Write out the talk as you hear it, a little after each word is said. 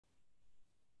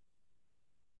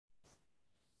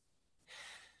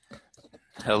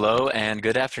Hello and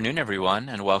good afternoon, everyone,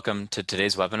 and welcome to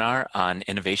today's webinar on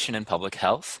innovation in public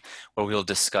health, where we'll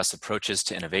discuss approaches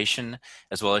to innovation,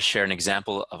 as well as share an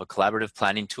example of a collaborative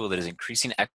planning tool that is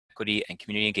increasing equity and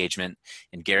community engagement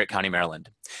in Garrett County,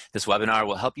 Maryland. This webinar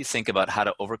will help you think about how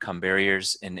to overcome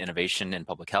barriers in innovation in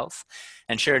public health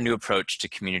and share a new approach to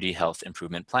community health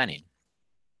improvement planning.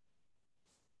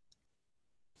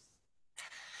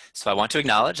 So I want to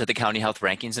acknowledge that the County Health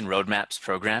Rankings and Roadmaps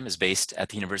program is based at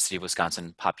the University of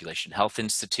Wisconsin Population Health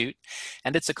Institute,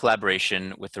 and it's a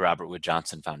collaboration with the Robert Wood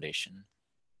Johnson Foundation.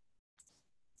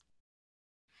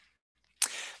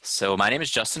 So my name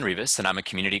is Justin Rivas, and I'm a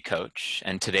community coach,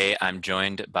 and today I'm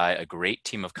joined by a great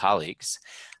team of colleagues.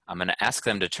 I'm going to ask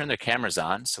them to turn their cameras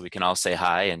on so we can all say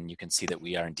hi, and you can see that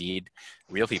we are indeed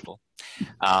real people.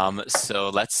 So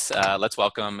let's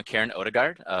welcome Karen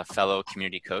Odegaard, a fellow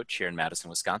community coach here in Madison,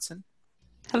 Wisconsin.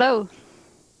 Hello.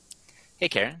 Hey,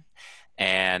 Karen.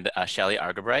 And Shelly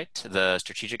Argabright, the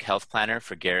Strategic Health Planner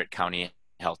for Garrett County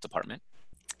Health Department.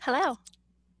 Hello.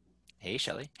 Hey,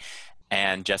 Shelly.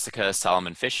 And Jessica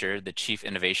Solomon Fisher, the Chief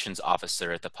Innovations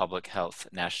Officer at the Public Health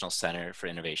National Center for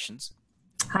Innovations.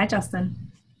 Hi,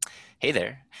 Justin. Hey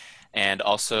there. And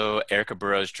also Erica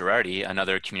Burrows-Girardi,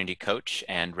 another community coach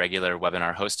and regular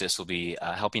webinar hostess, will be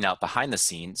helping out behind the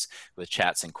scenes with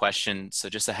chats and questions. So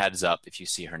just a heads up if you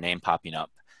see her name popping up.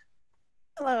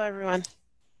 Hello, everyone.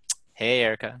 Hey,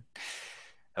 Erica.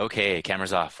 Okay,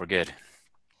 camera's off. We're good.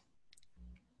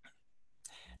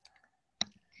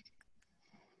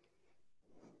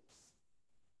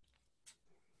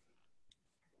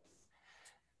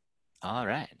 All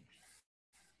right.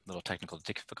 Little technical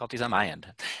difficulties on my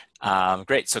end.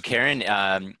 Great, so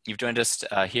Karen, you've joined us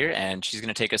here, and she's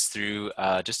going to take us through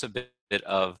just a bit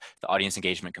of the audience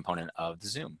engagement component of the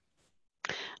Zoom.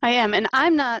 I am, and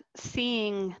I'm not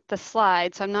seeing the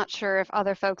slides, so I'm not sure if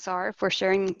other folks are, if we're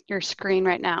sharing your screen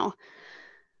right now.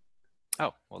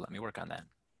 Oh, well, let me work on that.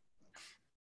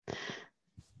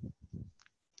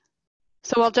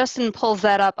 So while Justin pulls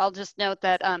that up, I'll just note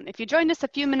that if you joined us a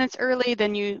few minutes early,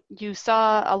 then you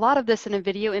saw a lot of this in a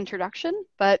video introduction.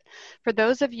 But for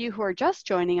those of you who are just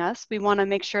joining us, we want to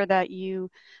make sure that you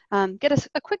get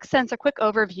a quick sense, a quick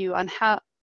overview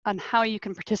on how you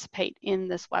can participate in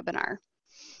this webinar.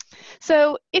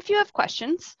 So if you have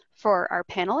questions for our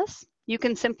panelists, you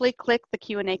can simply click the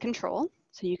Q&A control.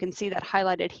 So you can see that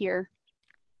highlighted here.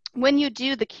 When you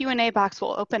do, the Q&A box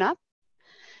will open up,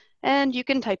 and you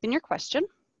can type in your question.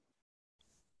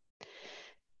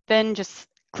 Then just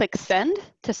click send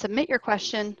to submit your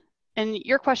question. And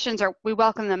your questions we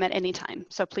welcome them at any time.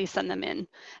 So please send them in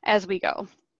as we go.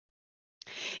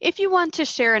 If you want to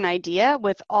share an idea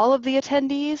with all of the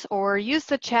attendees or use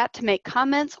the chat to make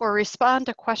comments or respond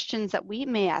to questions that we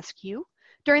may ask you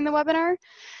during the webinar,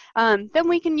 then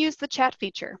we can use the chat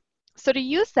feature. So to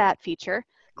use that feature,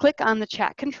 click on the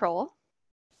chat control.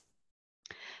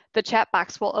 The chat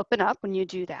box will open up when you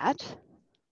do that,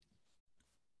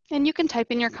 and you can type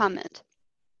in your comment.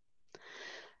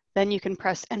 Then you can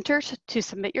press enter to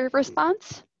submit your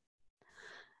response,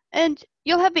 and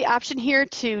you'll have the option here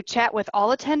to chat with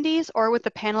all attendees or with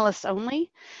the panelists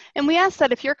only. And we ask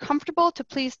that if you're comfortable to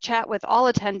please chat with all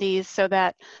attendees so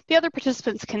that the other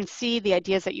participants can see the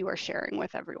ideas that you are sharing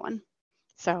with everyone.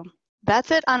 So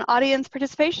that's it on audience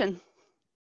participation.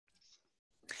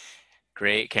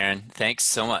 Great, Karen. Thanks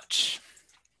so much.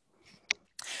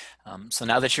 So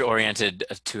now that you're oriented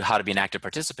to how to be an active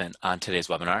participant on today's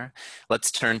webinar, let's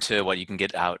turn to what you can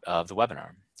get out of the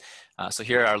webinar. So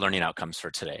here are our learning outcomes for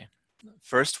today.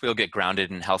 First, we'll get grounded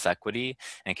in health equity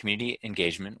and community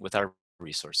engagement with our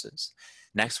resources.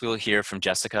 Next, we'll hear from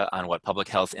Jessica on what public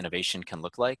health innovation can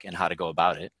look like and how to go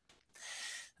about it.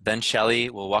 Then Shelly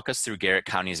will walk us through Garrett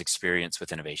County's experience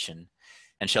with innovation.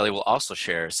 And Shelly will also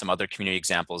share some other community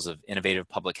examples of innovative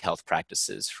public health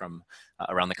practices from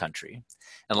around the country.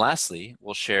 And lastly,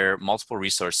 we'll share multiple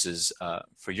resources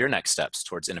for your next steps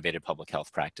towards innovative public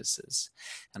health practices.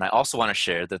 And I also want to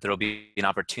share that there will be an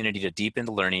opportunity to deepen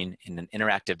the learning in an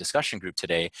interactive discussion group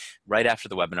today, right after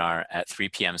the webinar at 3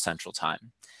 p.m. Central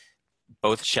Time.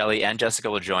 Both Shelly and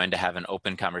Jessica will join to have an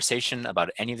open conversation about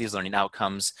any of these learning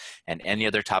outcomes and any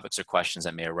other topics or questions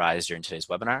that may arise during today's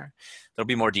webinar. There'll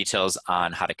be more details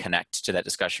on how to connect to that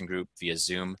discussion group via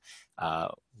Zoom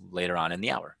later on in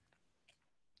the hour.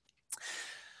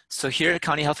 So here at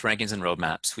County Health Rankings and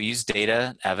Roadmaps, we use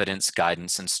data, evidence,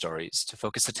 guidance, and stories to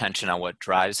focus attention on what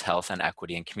drives health and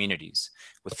equity in communities,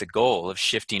 with the goal of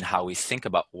shifting how we think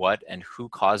about what and who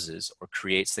causes or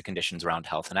creates the conditions around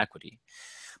health and equity.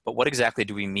 But what exactly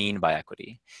do we mean by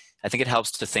equity? I think it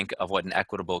helps to think of what an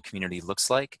equitable community looks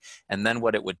like and then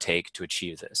what it would take to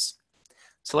achieve this.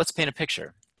 So let's paint a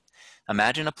picture.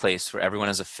 Imagine a place where everyone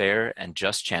has a fair and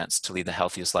just chance to lead the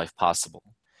healthiest life possible.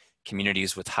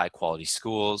 Communities with high quality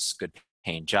schools, good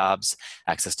paying jobs,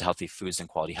 access to healthy foods and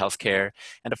quality healthcare,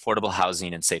 and affordable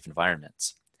housing and safe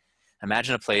environments.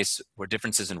 Imagine a place where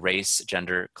differences in race,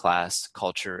 gender, class,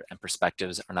 culture, and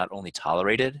perspectives are not only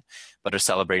tolerated, but are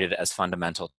celebrated as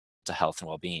fundamental to health and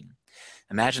well-being.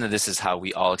 Imagine that this is how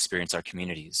we all experience our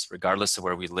communities, regardless of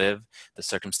where we live, the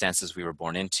circumstances we were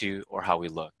born into, or how we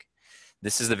look.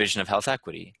 This is the vision of health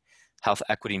equity. Health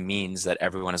equity means that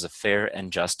everyone has a fair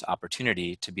and just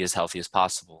opportunity to be as healthy as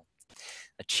possible.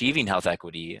 Achieving health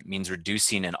equity means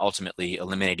reducing and ultimately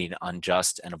eliminating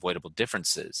unjust and avoidable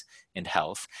differences in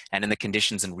health and in the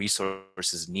conditions and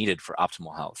resources needed for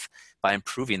optimal health by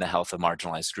improving the health of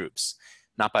marginalized groups,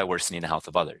 not by worsening the health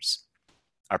of others.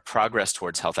 Our progress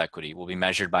towards health equity will be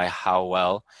measured by how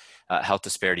well health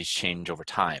disparities change over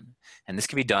time. And this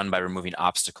can be done by removing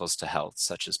obstacles to health,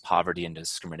 such as poverty and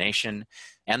discrimination,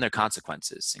 and their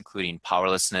consequences, including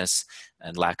powerlessness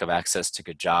and lack of access to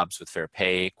good jobs with fair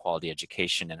pay, quality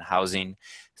education and housing,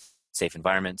 safe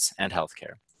environments, and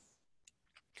healthcare.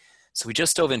 So we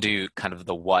just dove into kind of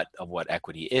the what of what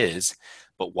equity is,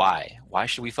 but why? Why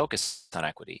should we focus on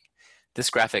equity? This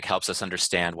graphic helps us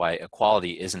understand why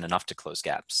equality isn't enough to close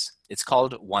gaps. It's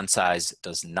called one size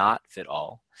does not fit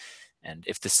all. And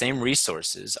if the same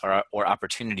resources or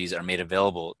opportunities are made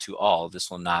available to all,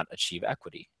 this will not achieve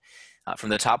equity.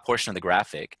 From the top portion of the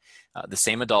graphic, the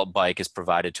same adult bike is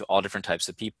provided to all different types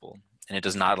of people, and it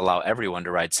does not allow everyone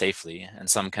to ride safely, and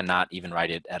some cannot even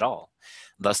ride it at all,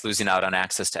 thus losing out on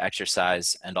access to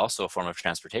exercise and also a form of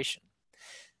transportation.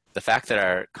 The fact that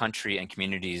our country and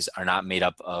communities are not made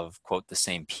up of, quote, the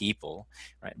same people,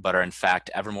 right, but are in fact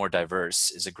ever more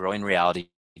diverse is a growing reality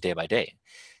day by day.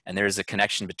 And there is a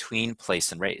connection between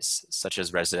place and race, such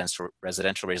as residential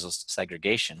racial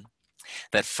segregation,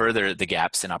 that further the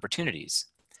gaps in opportunities.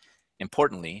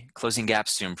 Importantly, closing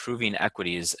gaps to improving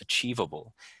equity is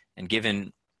achievable, and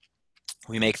given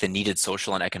we make the needed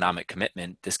social and economic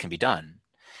commitment, this can be done.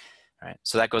 All right,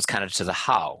 so that goes kind of to the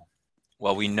how.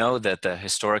 Well, we know that the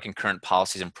historic and current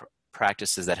policies and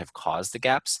practices that have caused the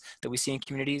gaps that we see in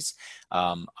communities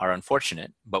are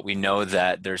unfortunate, but we know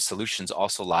that their solutions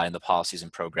also lie in the policies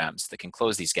and programs that can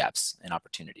close these gaps in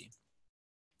opportunity.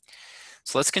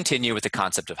 So let's continue with the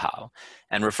concept of how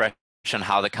and refresh on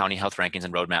how the County Health Rankings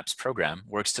and Roadmaps program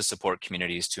works to support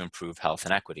communities to improve health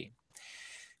and equity.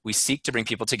 We seek to bring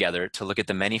people together to look at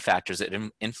the many factors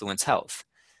that influence health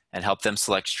and help them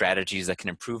select strategies that can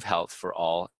improve health for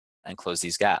all and close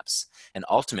these gaps, and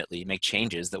ultimately make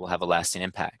changes that will have a lasting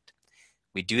impact.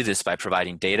 We do this by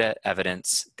providing data,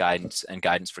 evidence, guidance, and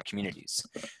guidance for communities.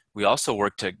 We also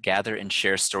work to gather and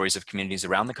share stories of communities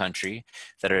around the country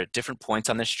that are at different points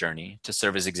on this journey to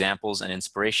serve as examples and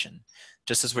inspiration,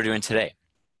 just as we're doing today.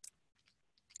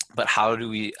 But how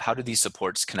do these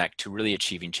supports connect to really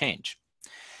achieving change?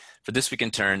 For this, we can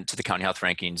turn to the County Health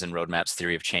Rankings and Roadmaps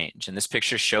theory of change. And this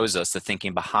picture shows us the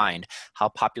thinking behind how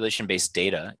population-based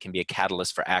data can be a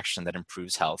catalyst for action that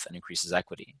improves health and increases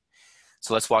equity.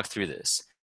 So let's walk through this.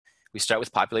 We start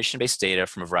with population-based data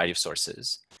from a variety of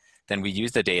sources. Then we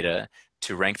use the data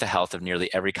to rank the health of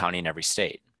nearly every county in every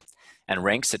state. And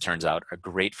ranks, it turns out, are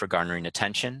great for garnering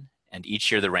attention. And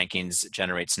each year the rankings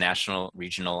generates national,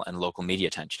 regional, and local media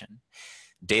attention.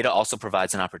 Data also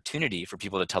provides an opportunity for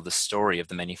people to tell the story of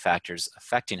the many factors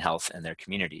affecting health in their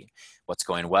community, what's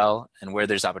going well, and where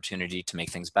there's opportunity to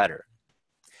make things better.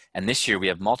 And this year we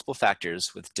have multiple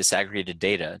factors with disaggregated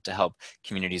data to help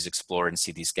communities explore and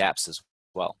see these gaps as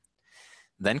well.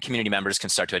 Then community members can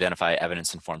start to identify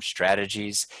evidence-informed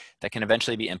strategies that can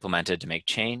eventually be implemented to make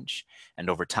change.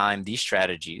 And over time, these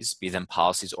strategies, be them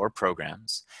policies or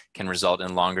programs, can result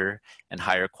in longer and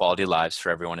higher quality lives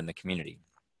for everyone in the community.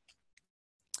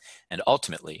 And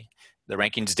ultimately, the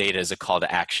rankings data is a call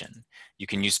to action. You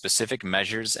can use specific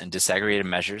measures and disaggregated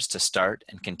measures to start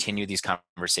and continue these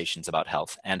conversations about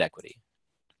health and equity.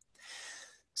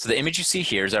 So the image you see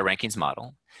here is our rankings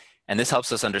model, and this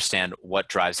helps us understand what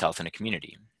drives health in a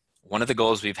community. One of the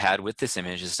goals we've had with this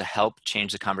image is to help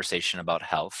change the conversation about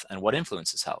health and what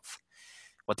influences health.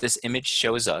 What this image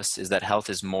shows us is that health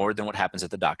is more than what happens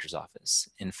at the doctor's office.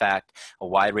 In fact, a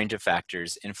wide range of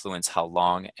factors influence how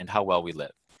long and how well we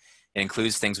live. It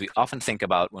includes things we often think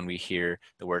about when we hear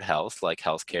the word health, like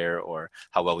healthcare or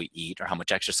how well we eat or how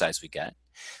much exercise we get.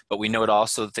 But we know it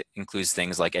also includes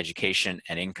things like education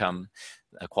and income,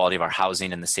 the quality of our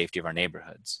housing, and the safety of our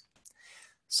neighborhoods.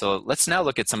 So let's now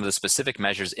look at some of the specific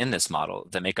measures in this model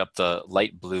that make up the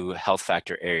light blue health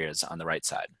factor areas on the right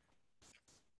side.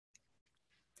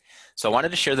 So I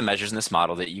wanted to share the measures in this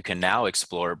model that you can now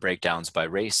explore breakdowns by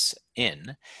race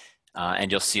in,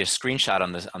 And you'll see a screenshot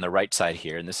on the right side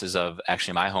here, and this is of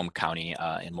actually my home county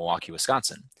in Milwaukee,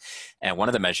 Wisconsin. And one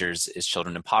of the measures is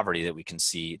children in poverty that we can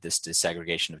see this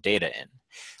disaggregation of data in.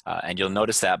 And you'll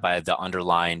notice that by the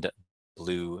underlined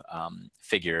blue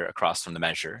figure across from the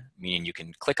measure, meaning you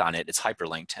can click on it, it's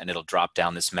hyperlinked, and it'll drop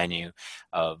down this menu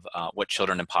of what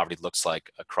children in poverty looks like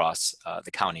across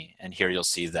the county. And here you'll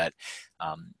see that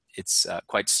it's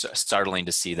quite startling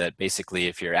to see that basically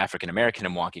if you're African American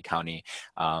in Milwaukee County,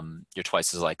 you're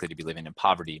twice as likely to be living in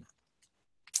poverty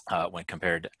when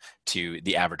compared to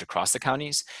the average across the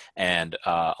counties, and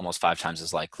almost 5 times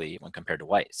as likely when compared to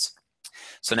whites.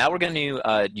 So now we're going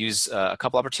to use a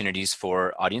couple opportunities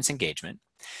for audience engagement.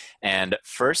 And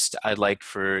first, I'd like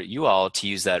for you all to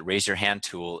use that raise your hand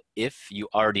tool if you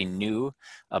already knew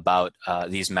about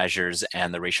these measures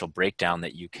and the racial breakdown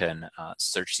that you can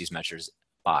search these measures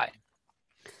by.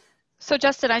 So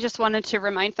Justin, I just wanted to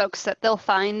remind folks that they'll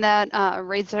find that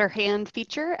raise their hand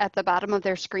feature at the bottom of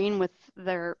their screen with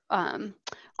their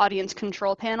audience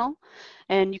control panel.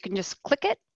 And you can just click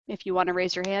it if you want to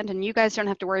raise your hand, and you guys don't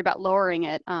have to worry about lowering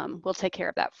it. We'll take care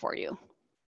of that for you.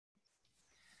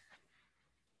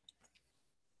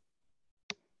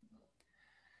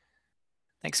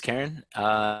 Thanks, Karen.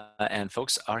 And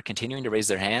folks are continuing to raise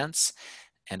their hands,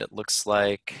 and it looks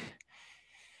like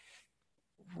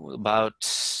about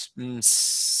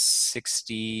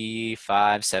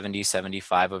 65, 70,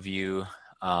 75 of you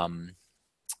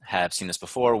have seen this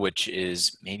before, which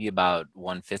is maybe about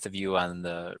 1/5 of you on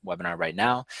the webinar right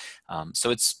now. So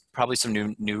it's probably some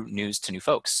new news to new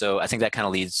folks. So I think that kind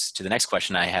of leads to the next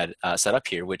question I had set up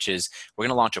here, which is we're going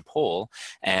to launch a poll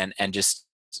and just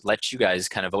let you guys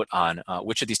kind of vote on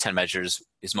which of these 10 measures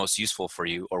is most useful for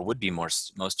you or would be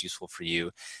most useful for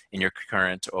you in your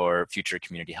current or future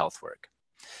community health work.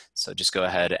 So just go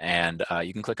ahead and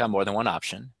you can click on more than one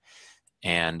option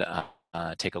and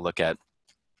take a look at,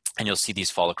 and you'll see these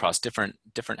fall across different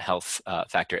health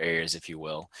factor areas, if you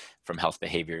will, from health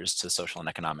behaviors to social and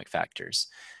economic factors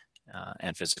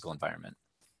and physical environment.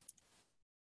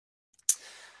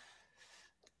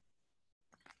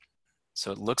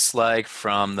 So it looks like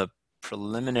from the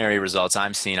preliminary results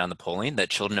I'm seeing on the polling that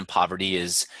children in poverty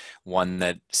is one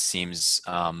that seems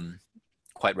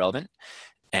quite relevant.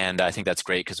 And I think that's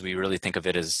great because we really think of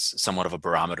it as somewhat of a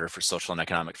barometer for social and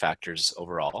economic factors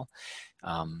overall.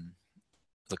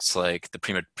 Looks like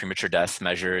the premature death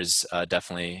measure is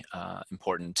definitely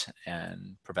important,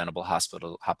 and preventable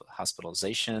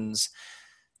hospitalizations,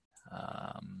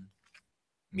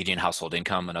 median household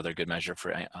income, another good measure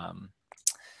for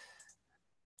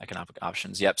economic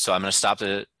options. Yep. So I'm going to stop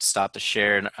the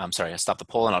share. I'm sorry, I stopped the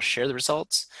poll, and I'll share the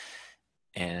results.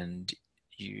 And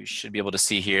you should be able to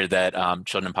see here that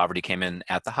children in poverty came in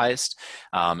at the highest,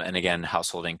 and again,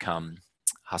 household income,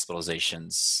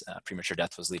 hospitalizations, premature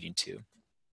death was leading to.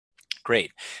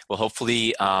 Great. Well,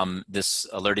 hopefully this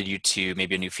alerted you to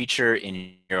maybe a new feature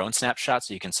in your own snapshot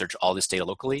so you can search all this data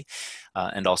locally,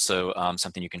 and also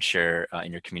something you can share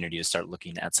in your community to start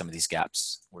looking at some of these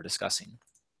gaps we're discussing.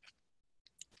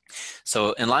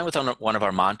 So in line with one of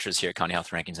our mantras here at County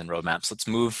Health Rankings and Roadmaps, let's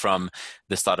move from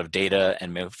this thought of data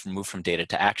and move from data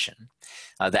to action.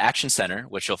 The Action Center,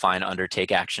 which you'll find under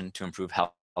Take Action to Improve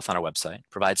Health on our website,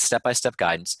 provides step-by-step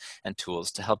guidance and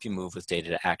tools to help you move with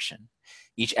data to action.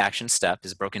 Each action step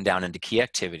is broken down into key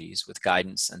activities with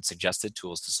guidance and suggested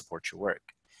tools to support your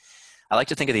work. I like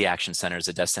to think of the Action Center as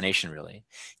a destination, really.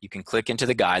 You can click into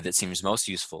the guide that seems most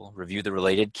useful, review the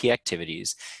related key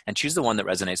activities, and choose the one that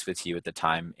resonates with you at the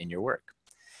time in your work.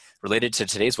 Related to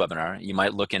today's webinar, you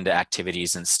might look into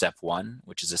activities in step 1,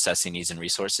 which is assessing needs and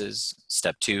resources,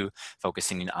 step 2,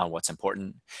 focusing on what's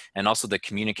important, and also the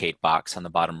communicate box on the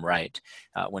bottom right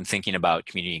when thinking about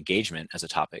community engagement as a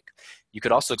topic. You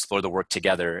could also explore the work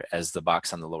together as the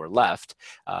box on the lower left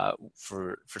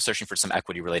for searching for some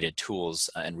equity-related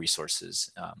tools and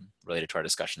resources related to our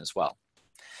discussion as well.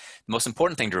 The most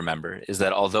important thing to remember is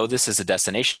that although this is a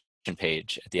destination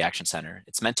page at the Action Center,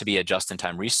 it's meant to be a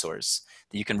just-in-time resource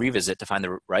that you can revisit to find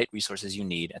the right resources you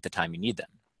need at the time you need them.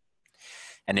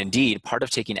 And indeed, part of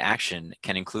taking action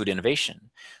can include innovation.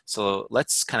 So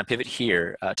let's kind of pivot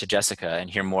here to Jessica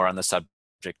and hear more on the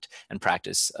subject and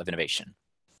practice of innovation.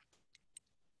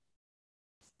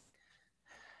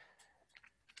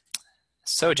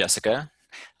 So Jessica,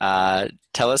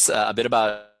 tell us a bit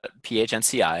about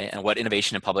PHNCI and what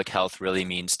innovation in public health really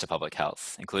means to public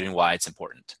health, including why it's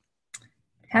important.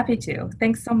 Happy to.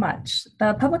 Thanks so much.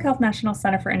 The Public Health National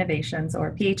Center for Innovations,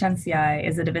 or PHNCI,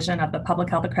 is a division of the Public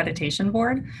Health Accreditation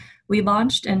Board. We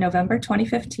launched in November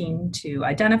 2015 to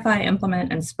identify,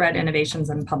 implement, and spread innovations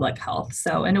in public health.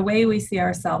 So in a way, we see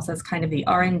ourselves as kind of the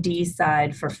R&D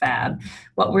side for FAB.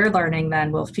 What we're learning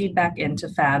then will feed back into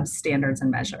FAB's standards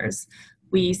and measures.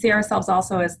 We see ourselves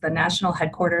also as the national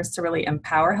headquarters to really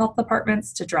empower health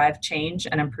departments to drive change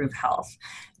and improve health.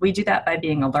 We do that by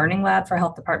being a learning lab for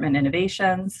health department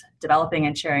innovations, developing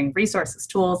and sharing resources,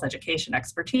 tools, education,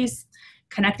 expertise,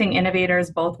 connecting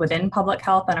innovators both within public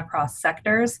health and across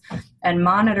sectors, and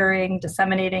monitoring,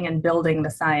 disseminating, and building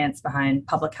the science behind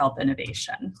public health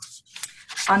innovation.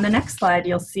 On the next slide,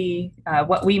 you'll see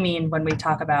what we mean when we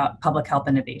talk about public health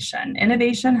innovation.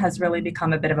 Innovation has really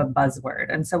become a bit of a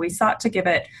buzzword, and so we sought to give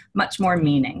it much more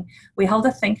meaning. We held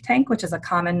a think tank, which is a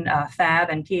common FAB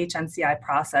and PHNCI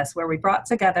process, where we brought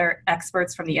together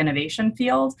experts from the innovation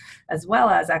field, as well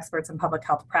as experts in public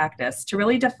health practice, to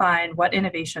really define what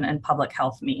innovation in public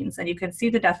health means. And you can see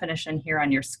the definition here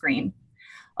on your screen.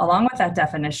 Along with that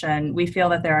definition, we feel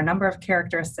that there are a number of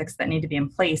characteristics that need to be in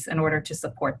place in order to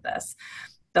support this.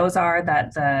 Those are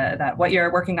that what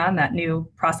you're working on, that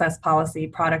new process, policy,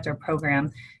 product, or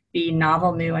program, be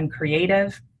novel, new, and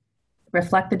creative,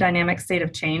 reflect the dynamic state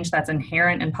of change that's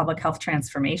inherent in public health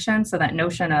transformation, so that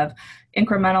notion of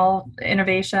incremental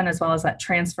innovation as well as that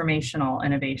transformational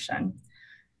innovation.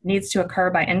 Needs to occur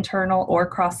by internal or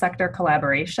cross-sector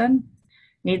collaboration,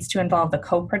 needs to involve the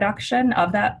co-production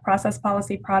of that process,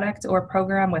 policy, product, or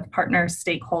program with partners,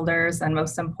 stakeholders, and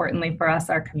most importantly for us,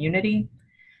 our community.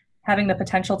 Having the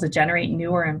potential to generate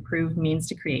new or improved means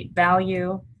to create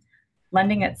value,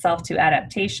 lending itself to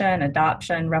adaptation,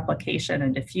 adoption, replication,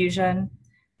 and diffusion,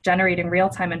 generating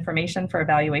real-time information for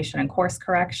evaluation and course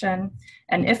correction,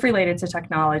 and if related to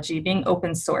technology, being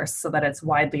open source so that it's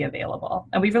widely available.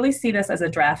 And we really see this as a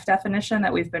draft definition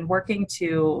that we've been working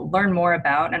to learn more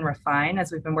about and refine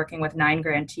as we've been working with 9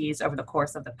 grantees over the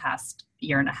course of the past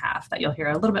year and a half that you'll hear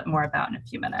a little bit more about in a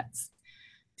few minutes.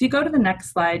 If you go to the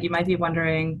next slide, you might be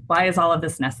wondering, why is all of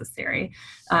this necessary?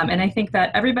 And I think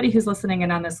that everybody who's listening in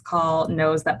on this call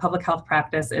knows that public health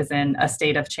practice is in a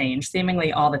state of change,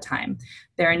 seemingly all the time.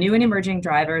 There are new and emerging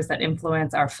drivers that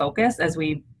influence our focus as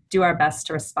we do our best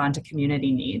to respond to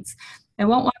community needs. I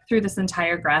won't walk through this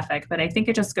entire graphic, but I think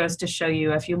it just goes to show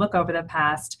you, if you look over the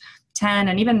past 10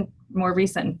 and even more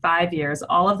recent 5 years,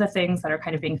 all of the things that are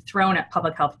kind of being thrown at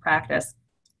public health practice.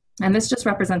 And this just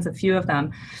represents a few of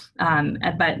them,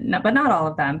 but not all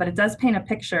of them, but it does paint a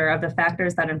picture of the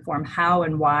factors that inform how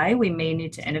and why we may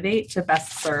need to innovate to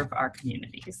best serve our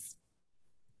communities.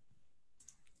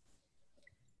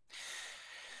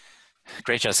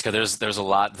 Great, Jessica. There's a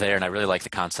lot there, and I really like the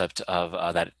concept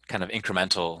of that kind of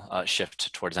incremental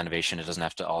shift towards innovation. It doesn't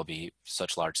have to all be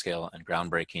such large scale and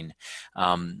groundbreaking.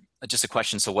 Just a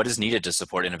question, so what is needed to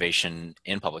support innovation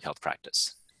in public health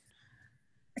practice?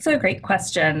 It's a great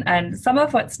question. And some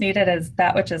of what's needed is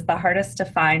that which is the hardest to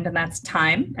find, and that's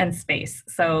time and space.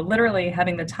 So literally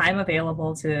having the time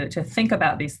available to think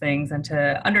about these things and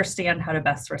to understand how to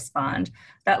best respond.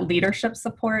 That leadership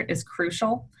support is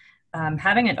crucial.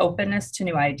 Having an openness to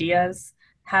new ideas,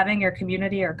 having your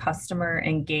community or customer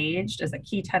engaged is a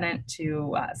key tenet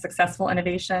to successful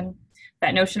innovation.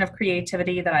 That notion of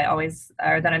creativity that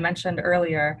I mentioned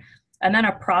earlier. And then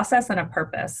a process and a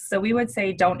purpose. So we would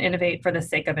say don't innovate for the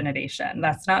sake of innovation.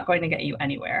 That's not going to get you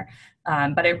anywhere.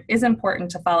 But it is important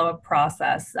to follow a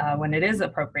process when it is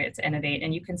appropriate to innovate.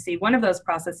 And you can see one of those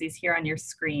processes here on your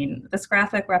screen. This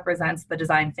graphic represents the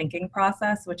design thinking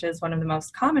process, which is one of the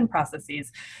most common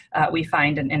processes we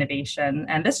find in innovation.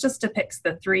 And this just depicts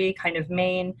the 3 kind of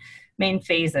main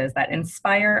phases that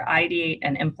inspire, ideate,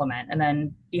 and implement. And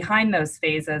then behind those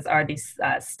phases are these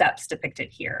steps depicted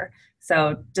here.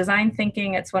 So design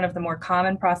thinking, it's one of the more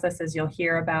common processes you'll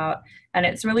hear about, and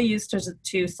it's really used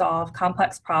to solve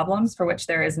complex problems for which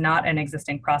there is not an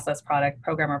existing process, product,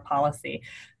 program, or policy.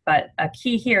 But a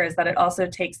key here is that it also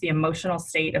takes the emotional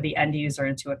state of the end user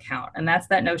into account. And that's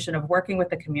that notion of working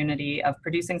with the community, of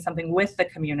producing something with the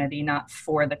community, not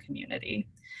for the community.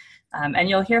 And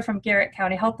you'll hear from Garrett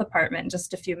County Health Department in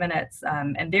just a few minutes,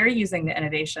 and they're using the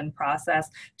innovation process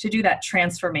to do that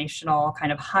transformational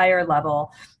kind of higher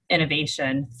level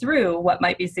innovation through what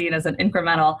might be seen as an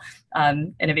incremental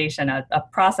innovation, a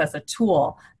process, a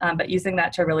tool, but using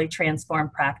that to really transform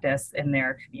practice in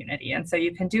their community. And so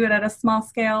you can do it at a small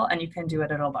scale and you can do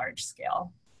it at a large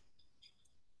scale.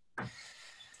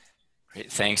 Great.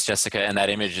 Thanks, Jessica. And that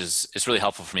image is really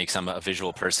helpful for me because I'm a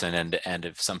visual person, and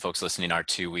if some folks listening are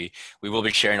too, we will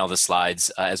be sharing all the slides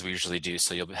as we usually do.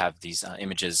 So you'll have these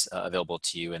images available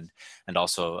to you, and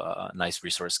also a nice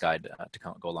resource guide to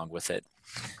go along with it.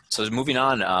 So moving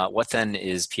on, what then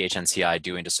is PHNCI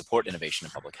doing to support innovation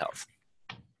in public health?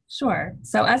 Sure.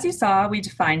 So as you saw, we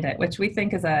defined it, which we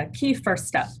think is a key first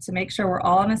step to make sure we're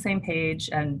all on the same page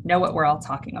and know what we're all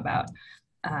talking about.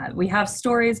 We have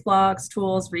stories, blogs,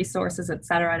 tools, resources, et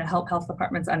cetera, to help health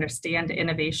departments understand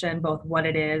innovation, both what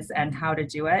it is and how to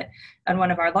do it. And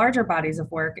one of our larger bodies of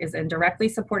work is in directly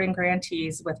supporting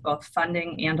grantees with both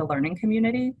funding and a learning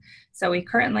community. So we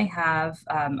currently have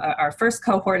our first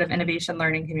cohort of innovation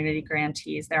learning community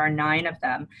grantees. There are 9 of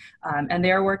them, and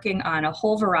they're working on a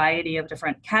whole variety of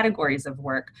different categories of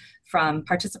work, from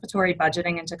participatory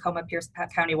budgeting in Tacoma, Pierce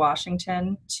County,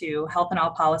 Washington, to health and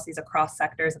all policies across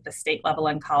sectors at the state level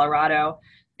in Colorado,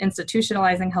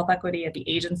 institutionalizing health equity at the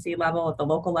agency level, at the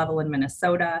local level in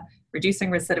Minnesota,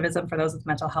 reducing recidivism for those with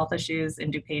mental health issues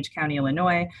in DuPage County,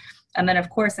 Illinois, and then of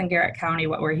course in Garrett County,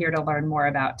 what we're here to learn more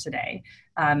about today.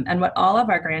 And what all of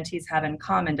our grantees have in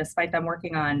common, despite them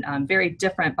working on very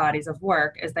different bodies of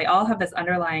work, is they all have this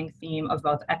underlying theme of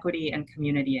both equity and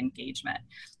community engagement.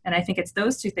 And I think it's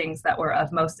those 2 things that were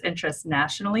of most interest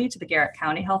nationally to the Garrett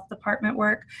County Health Department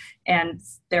work. And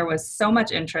there was so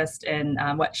much interest in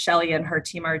what Shelley and her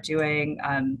team are doing.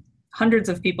 Hundreds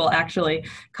of people actually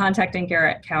contacting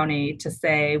Garrett County to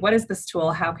say, what is this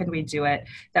tool? How can we do it?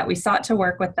 That we sought to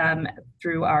work with them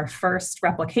through our first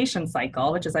replication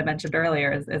cycle, which, as I mentioned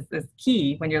earlier, is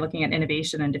key when you're looking at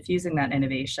innovation and diffusing that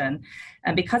innovation.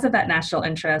 And because of that national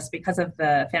interest, because of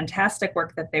the fantastic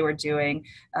work that they were doing,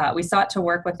 we sought to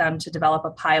work with them to develop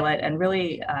a pilot and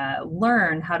really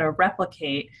learn how to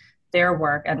replicate their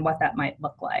work and what that might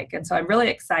look like. And so I'm really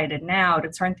excited now to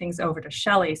turn things over to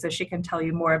Shelley so she can tell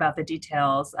you more about the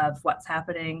details of what's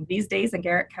happening these days in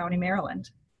Garrett County,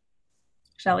 Maryland.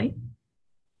 Shelley?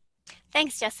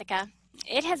 Thanks, Jessica.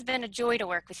 It has been a joy to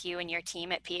work with you and your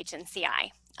team at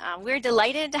PHNCI. We're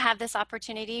delighted to have this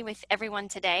opportunity with everyone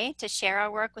today to share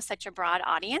our work with such a broad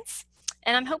audience.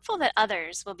 And I'm hopeful that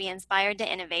others will be inspired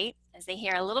to innovate as they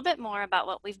hear a little bit more about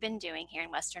what we've been doing here in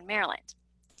Western Maryland.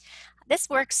 This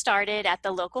work started at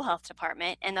the local health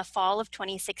department in the fall of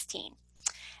 2016.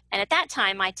 And at that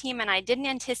time, my team and I didn't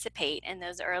anticipate in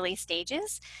those early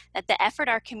stages that the effort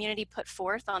our community put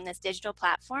forth on this digital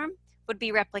platform would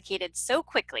be replicated so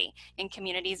quickly in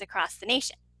communities across the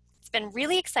nation. It's been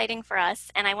really exciting for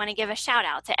us, and I want to give a shout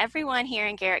out to everyone here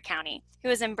in Garrett County who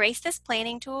has embraced this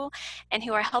planning tool and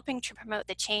who are helping to promote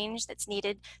the change that's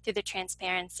needed through the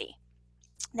transparency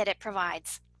that it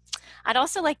provides. I'd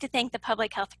also like to thank the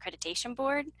Public Health Accreditation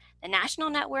Board, the National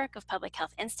Network of Public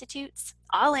Health Institutes,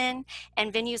 All In,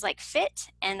 and venues like FIT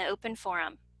and the Open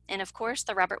Forum, and of course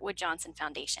the Robert Wood Johnson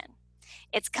Foundation.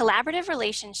 It's collaborative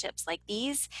relationships like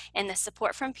these and the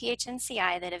support from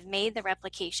PHNCI that have made the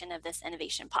replication of this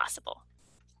innovation possible.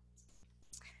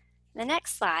 The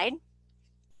next slide.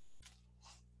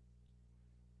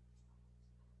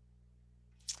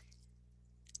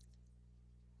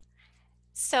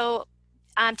 So,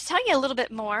 to tell you a little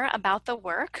bit more about the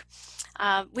work,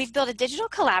 we've built a digital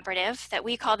collaborative that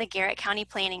we call the Garrett County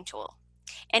Planning Tool,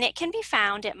 and it can be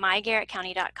found at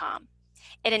mygarrettcounty.com.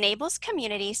 It enables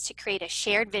communities to create a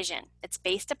shared vision that's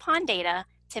based upon data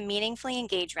to meaningfully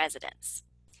engage residents.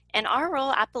 In our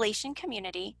rural Appalachian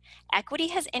community, equity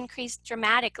has increased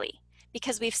dramatically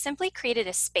because we've simply created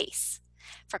a space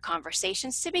for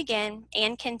conversations to begin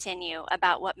and continue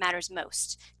about what matters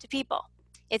most to people.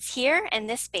 It's here in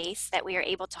this space that we are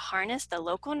able to harness the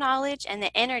local knowledge and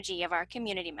the energy of our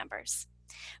community members.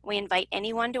 We invite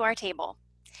anyone to our table.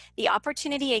 The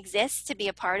opportunity exists to be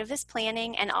a part of this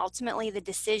planning and ultimately the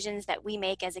decisions that we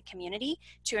make as a community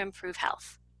to improve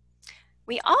health.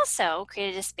 We also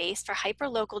created a space for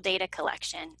hyperlocal data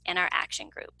collection in our action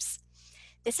groups.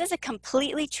 This is a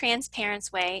completely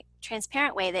transparent way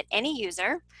that any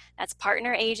user, that's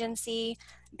partner agency,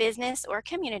 business, or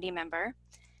community member,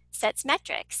 sets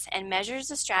metrics and measures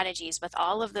the strategies with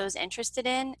all of those interested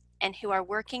in and who are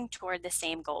working toward the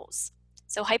same goals.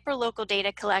 So hyperlocal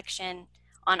data collection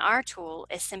on our tool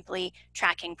is simply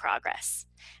tracking progress.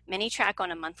 Many track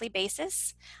on a monthly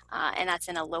basis, and that's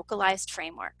in a localized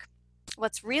framework.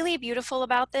 What's really beautiful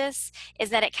about this is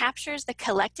that it captures the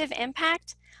collective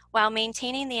impact while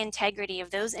maintaining the integrity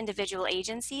of those individual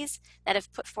agencies that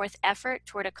have put forth effort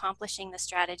toward accomplishing the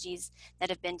strategies that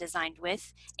have been designed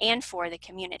with and for the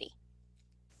community.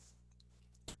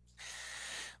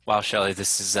 Wow, Shelley,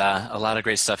 this is a lot of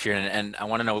great stuff here, and I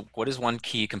want to know, what is one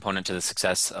key component to the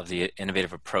success of the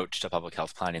innovative approach to public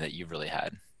health planning that you've really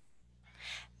had?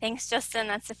 Thanks, Justin.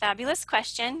 That's a fabulous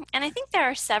question. And I think there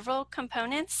are several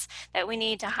components that we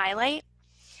need to highlight.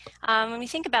 When we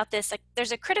think about this,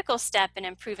 there's a critical step in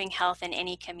improving health in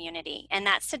any community, and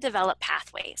that's to develop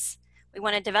pathways. We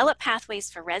want to develop pathways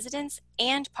for residents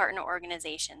and partner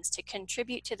organizations to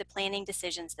contribute to the planning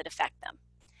decisions that affect them.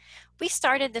 We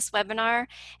started this webinar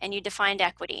and you defined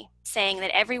equity, saying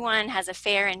that everyone has a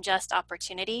fair and just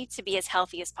opportunity to be as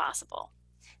healthy as possible.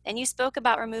 Then you spoke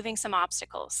about removing some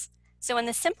obstacles. So in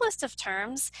the simplest of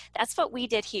terms, that's what we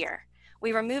did here.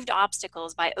 We removed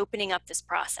obstacles by opening up this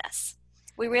process.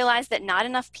 We realized that not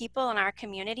enough people in our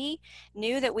community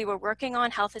knew that we were working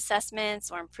on health assessments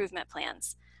or improvement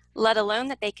plans, let alone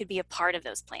that they could be a part of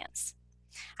those plans.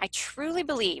 I truly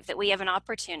believe that we have an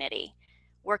opportunity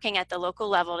working at the local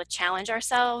level to challenge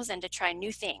ourselves and to try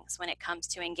new things when it comes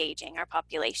to engaging our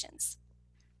populations.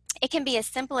 It can be as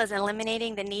simple as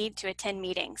eliminating the need to attend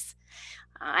meetings.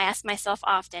 I ask myself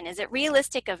often, is it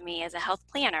realistic of me as a health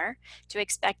planner to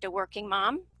expect a working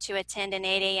mom to attend an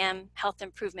 8 a.m. health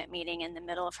improvement meeting in the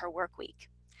middle of her work week?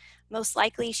 Most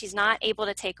likely she's not able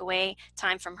to take away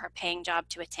time from her paying job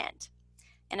to attend.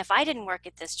 And if I didn't work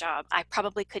at this job, I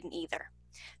probably couldn't either.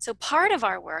 So part of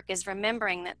our work is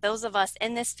remembering that those of us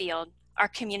in this field are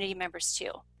community members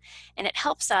too. And it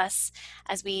helps us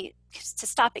to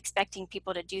stop expecting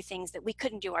people to do things that we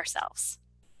couldn't do ourselves.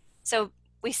 So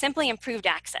we simply improved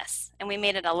access, and we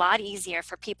made it a lot easier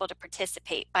for people to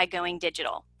participate by going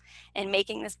digital and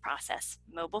making this process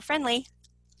mobile friendly.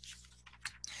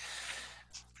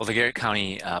 Well, the Garrett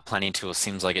County planning tool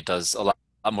seems like it does a lot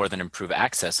more than improve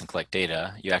access and collect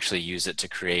data. You actually use it to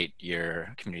create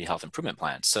your community health improvement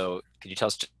plan. So could you tell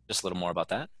us just a little more about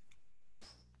that?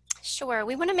 Sure.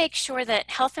 We want to make sure that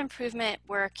health improvement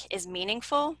work is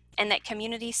meaningful and that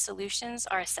community solutions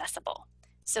are accessible.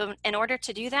 So in order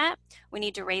to do that, we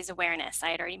need to raise awareness.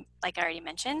 Like I already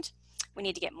mentioned, we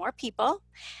need to get more people,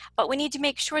 but we need to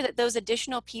make sure that those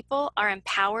additional people are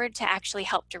empowered to actually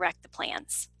help direct the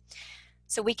plans.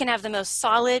 So we can have the most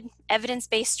solid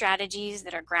evidence-based strategies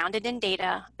that are grounded in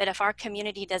data, but if our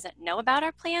community doesn't know about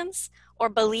our plans or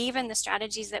believe in the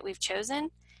strategies that we've chosen,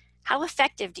 how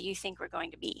effective do you think we're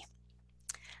going to be?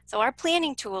 So our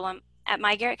planning tool at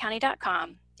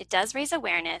mygarrettcounty.com, it does raise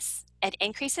awareness, it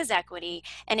increases equity,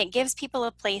 and it gives people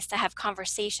a place to have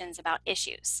conversations about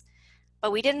issues.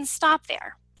 But we didn't stop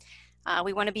there.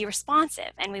 We want to be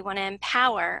responsive, and we want to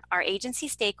empower our agency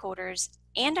stakeholders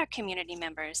and our community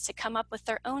members to come up with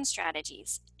their own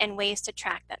strategies and ways to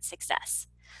track that success.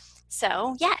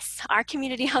 So yes, our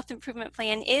community health improvement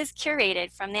plan is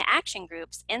curated from the action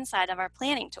groups inside of our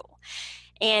planning tool.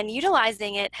 And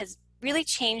utilizing it has really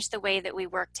changed the way that we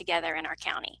work together in our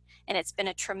county. And it's been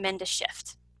a tremendous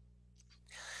shift.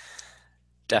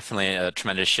 Definitely a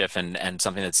tremendous shift and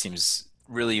something that seems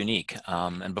really unique.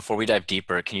 And before we dive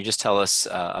deeper, can you just tell us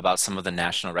about some of the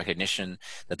national recognition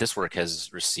that this work has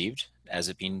received as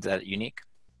it being that unique?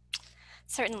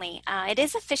 Certainly. It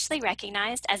is officially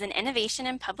recognized as an innovation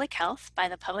in public health by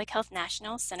the Public Health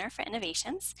National Center for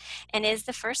Innovations and is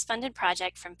the first funded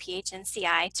project from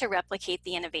PHNCI to replicate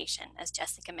the innovation, as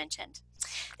Jessica mentioned.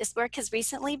 This work has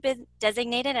recently been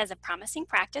designated as a promising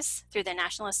practice through the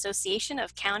National Association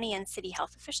of County and City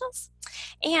Health Officials,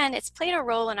 and it's played a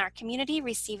role in our community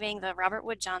receiving the Robert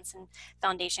Wood Johnson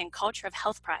Foundation Culture of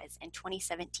Health Prize in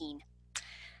 2017.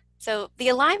 So the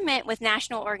alignment with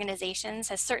national organizations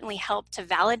has certainly helped to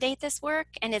validate this work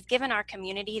and has given our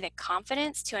community the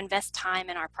confidence to invest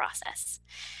time in our process.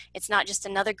 It's not just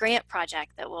another grant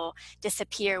project that will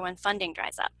disappear when funding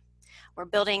dries up. We're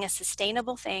building a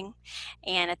sustainable thing,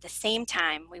 and at the same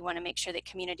time, we want to make sure that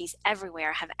communities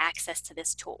everywhere have access to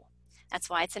this tool. That's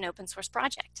why it's an open source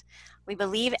project. We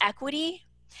believe in equity,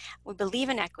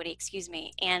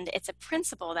 and it's a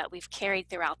principle that we've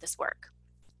carried throughout this work.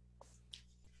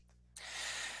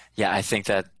 Yeah, I think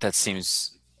that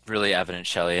seems really evident,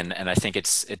 Shelley, and I think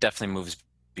it definitely moves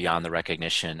beyond the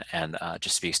recognition and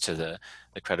just speaks to the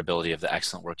credibility of the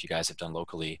excellent work you guys have done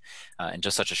locally in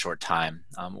just such a short time.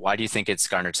 Why do you think it's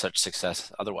garnered such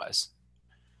success otherwise?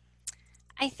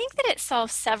 I think that it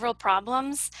solves several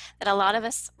problems that a lot of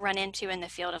us run into in the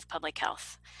field of public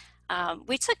health.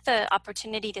 We took the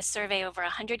opportunity to survey over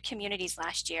 100 communities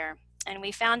last year, and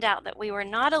we found out that we were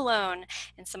not alone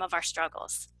in some of our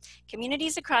struggles.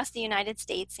 Communities across the United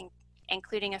States,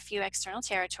 including a few external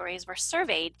territories, were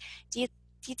surveyed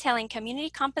detailing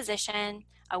community composition,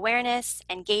 awareness,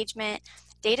 engagement,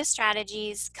 data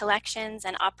strategies, collections,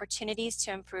 and opportunities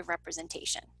to improve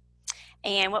representation.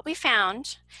 And what we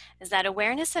found is that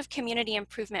awareness of community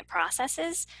improvement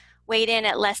processes weighed in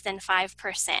at less than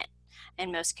 5%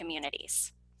 in most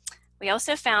communities. We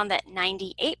also found that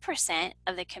 98%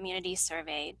 of the communities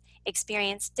surveyed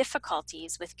experienced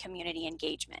difficulties with community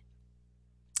engagement.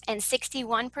 And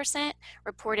 61%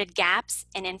 reported gaps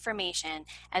in information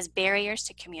as barriers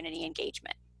to community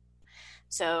engagement.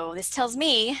 So this tells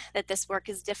me that this work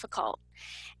is difficult,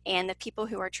 and the people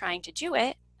who are trying to do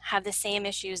it have the same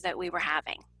issues that we were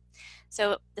having.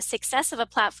 So the success of a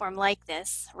platform like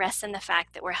this rests in the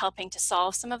fact that we're helping to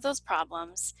solve some of those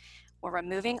problems, we're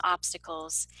removing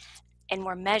obstacles, and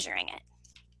we're measuring it.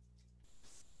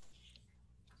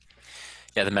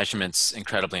 Yeah, the measurement's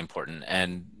incredibly important.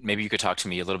 And maybe you could talk to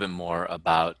me a little bit more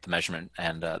about the measurement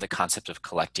and the concept of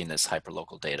collecting this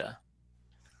hyperlocal data.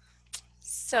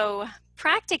 So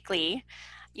practically,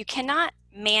 you cannot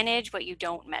manage what you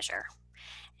don't measure.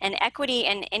 And equity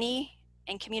in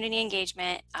community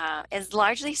engagement is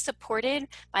largely supported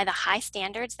by the high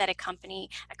standards that accompany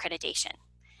accreditation.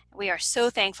 We are so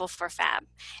thankful for FAB.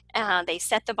 They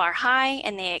set the bar high,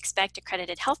 and they expect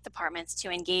accredited health departments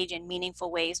to engage in meaningful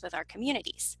ways with our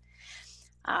communities.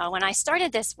 When I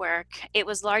started this work, it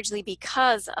was largely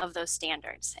because of those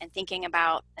standards and thinking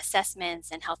about assessments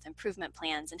and health improvement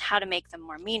plans and how to make them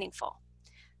more meaningful.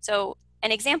 So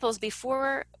an example is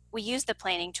before we used the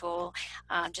planning tool,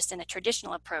 just in a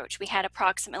traditional approach, we had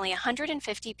approximately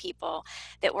 150 people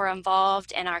that were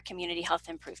involved in our community health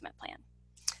improvement plan.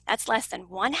 That's less than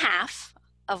 1/2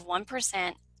 of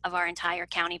 1% of our entire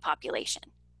county population.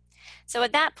 So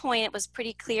at that point, it was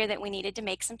pretty clear that we needed to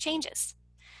make some changes.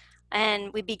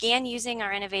 And we began using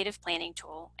our innovative planning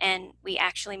tool, and we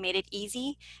actually made it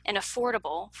easy and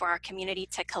affordable for our community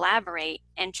to collaborate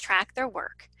and track their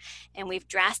work. And we've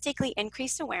drastically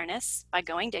increased awareness by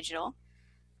going digital,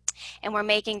 and we're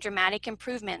making dramatic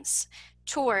improvements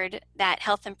toward that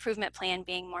health improvement plan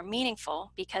being more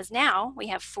meaningful, because now we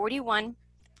have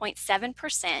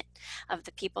 41.7% of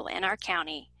the people in our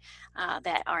county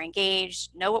that are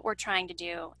engaged, know what we're trying to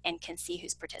do, and can see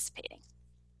who's participating.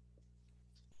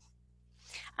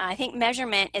 I think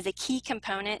measurement is a key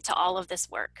component to all of this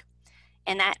work,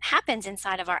 and that happens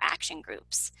inside of our action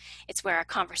groups. It's where our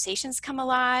conversations come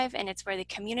alive, and it's where the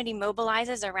community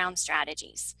mobilizes around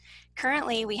strategies.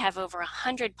 Currently, we have over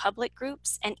 100 public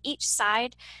groups, and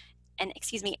inside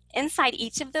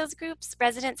each of those groups,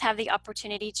 residents have the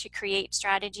opportunity to create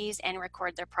strategies and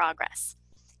record their progress.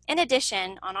 In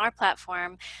addition, on our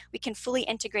platform, we can fully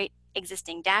integrate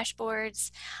existing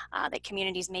dashboards that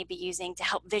communities may be using to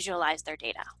help visualize their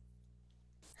data.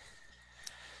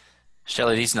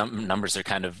 Shelley, these numbers are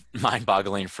kind of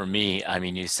mind-boggling for me. I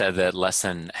mean, you said that less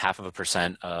than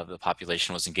 0.5% of the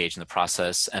population was engaged in the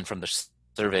process, and from the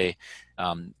survey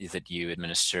that you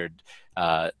administered,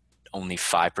 only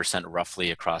 5%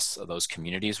 roughly across those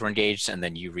communities were engaged, and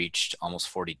then you reached almost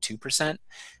 42%.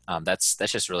 That's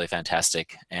just really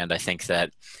fantastic. And I think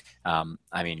that,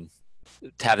 I mean,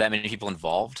 to have that many people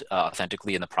involved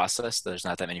authentically in the process, there's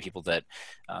not that many people that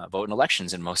vote in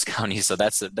elections in most counties, so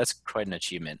that's quite an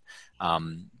achievement.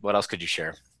 What else could you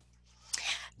share?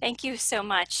 Thank you so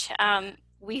much.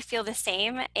 We feel the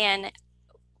same, and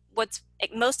what's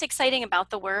most exciting about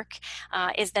the work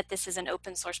is that this is an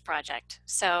open source project.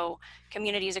 So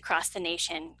communities across the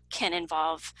nation can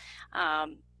involve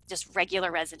just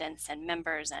regular residents and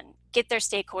members and get their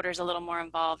stakeholders a little more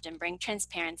involved and bring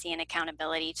transparency and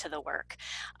accountability to the work,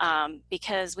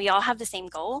 because we all have the same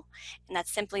goal, and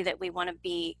that's simply that we want to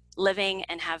be living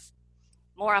and have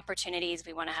more opportunities.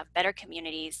 We want to have better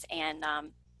communities, and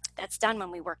that's done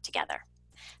when we work together.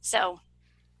 So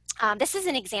this is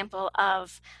an example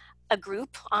of a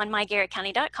group on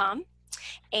mygarrettcounty.com,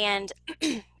 and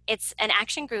it's an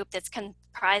action group that's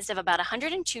comprised of about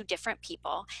 102 different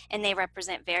people, and they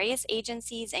represent various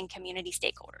agencies and community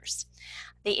stakeholders.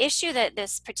 The issue that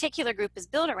this particular group is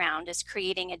built around is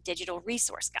creating a digital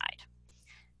resource guide.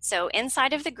 So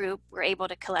inside of the group, we're able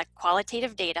to collect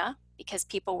qualitative data because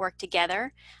people work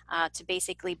together to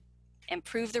basically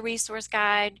improve the resource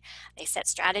guide. They set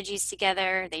strategies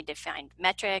together, they defined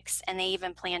metrics, and they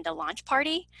even planned a launch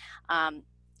party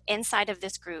inside of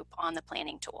this group on the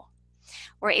planning tool.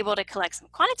 We're able to collect some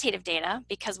quantitative data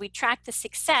because we track the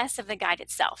success of the guide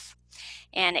itself.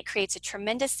 And it creates a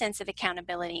tremendous sense of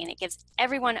accountability, and it gives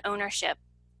everyone ownership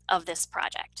of this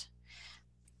project.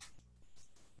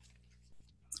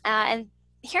 And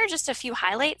here are just a few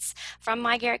highlights from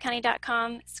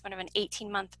mygarrettcounty.com. It's kind of an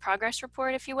 18-month progress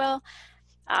report, if you will.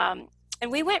 And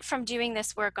we went from doing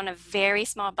this work on a very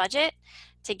small budget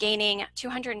to gaining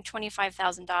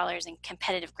 $225,000 in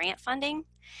competitive grant funding.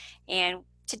 And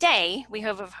today, we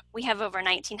have over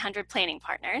 1,900 planning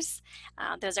partners.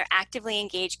 Those are actively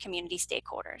engaged community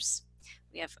stakeholders.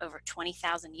 We have over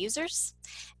 20,000 users.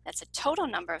 That's a total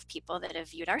number of people that have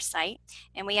viewed our site,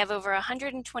 and we have over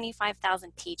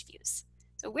 125,000 page views.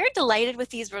 So we're delighted with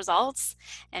these results,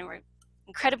 and we're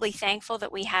incredibly thankful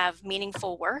that we have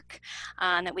meaningful work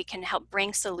and that we can help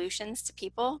bring solutions to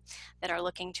people that are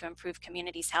looking to improve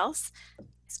community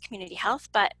health.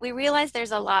 But we realize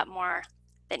there's a lot more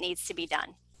that needs to be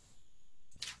done.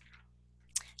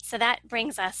 So that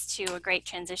brings us to a great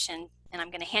transition, and I'm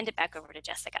going to hand it back over to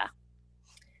Jessica.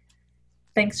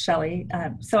 Thanks, Shelley.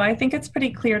 So I think it's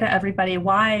pretty clear to everybody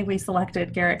why we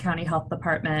selected Garrett County Health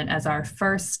Department as our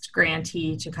first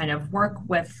grantee to kind of work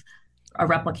with a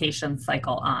replication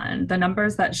cycle on. The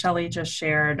numbers that Shelley just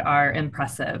shared are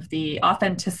impressive. The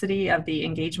authenticity of the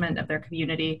engagement of their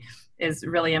community is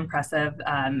really impressive,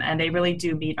 and they really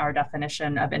do meet our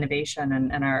definition of innovation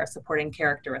and our supporting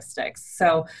characteristics.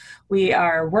 So we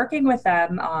are working with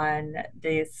them on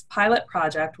this pilot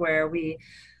project where we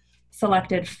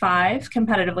selected five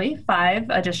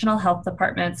additional health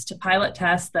departments to pilot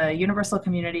test the Universal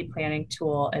Community Planning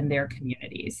tool in their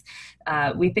communities.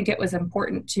 We think it was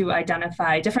important to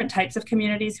identify different types of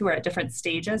communities who are at different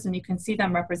stages, and you can see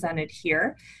them represented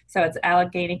here. So it's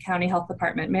Allegheny County Health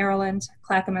Department, Maryland,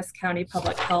 Clackamas County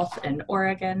Public Health in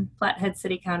Oregon, Flathead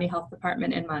City County Health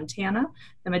Department in Montana,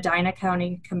 the Medina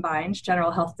County Combined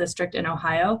General Health District in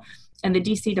Ohio, and the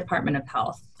DC Department of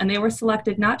Health. And they were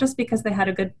selected not just because they had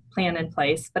a good plan in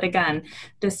place, but again,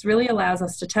 this really allows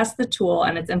us to test the tool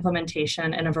and its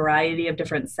implementation in a variety of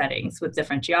different settings with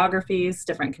different geographies,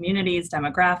 different communities,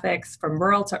 demographics, from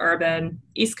rural to urban,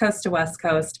 East Coast to West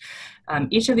Coast.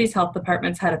 Each of these health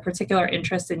departments had a particular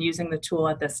interest in using the tool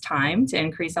at this time to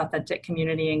increase authentic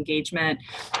community engagement,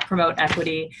 promote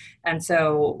equity. And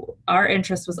so our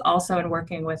interest was also in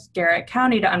working with Garrett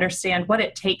County to understand what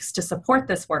it takes to support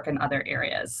this work in other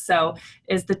areas. So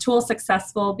is the tool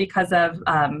successful because of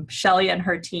Shelley and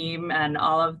her team and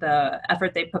all of the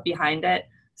effort they put behind it?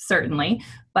 Certainly,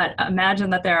 but imagine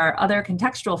that there are other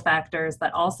contextual factors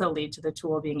that also lead to the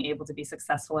tool being able to be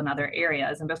successful in other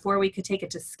areas. And before we could take it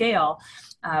to scale,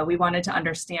 we wanted to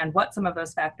understand what some of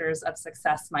those factors of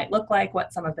success might look like,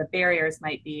 what some of the barriers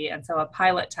might be. And so a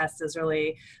pilot test is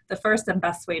really the first and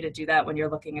best way to do that when you're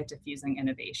looking at diffusing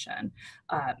innovation.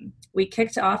 We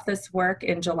kicked off this work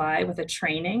in July with a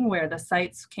training where the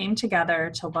sites came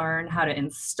together to learn how to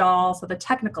install, so the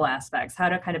technical aspects, how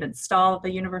to kind of install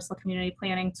the Universal Community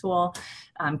Planning tool,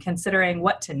 considering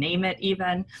what to name it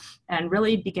even, and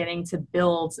really beginning to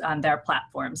build their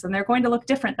platforms. And they're going to look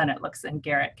different than it looks in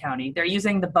Garrett County. They're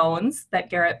using the bones that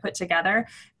Garrett put together,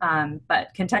 but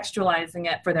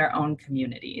contextualizing it for their own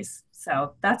communities.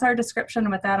 So that's our description.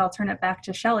 And with that, I'll turn it back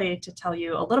to Shelley to tell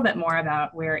you a little bit more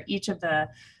about where each of the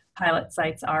pilot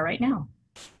sites are right now.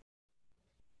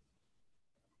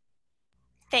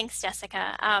 Thanks,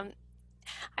 Jessica.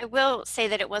 I will say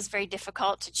that it was very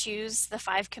difficult to choose the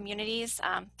 5 communities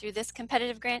through this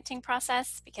competitive granting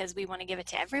process because we want to give it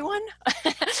to everyone.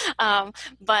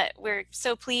 But we're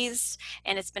so pleased,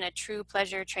 and it's been a true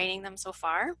pleasure training them so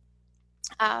far.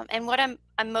 And what I'm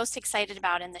most excited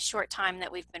about in the short time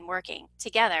that we've been working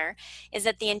together is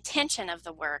that the intention of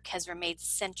the work has remained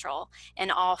central in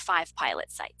all 5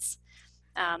 pilot sites.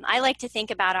 I like to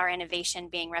think about our innovation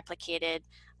being replicated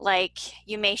like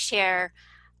you may share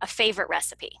a favorite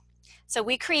recipe. So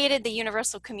we created the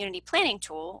Universal Community Planning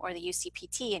Tool, or the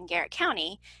UCPT, in Garrett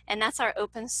County, and that's our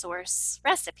open source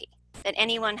recipe that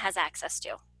anyone has access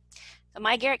to. So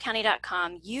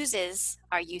mygarrettcounty.com uses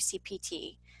our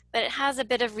UCPT, but it has a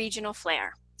bit of regional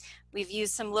flair. We've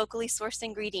used some locally sourced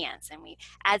ingredients, and we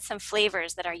add some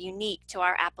flavors that are unique to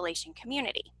our Appalachian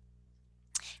community.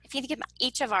 If you think about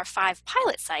each of our 5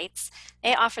 pilot sites,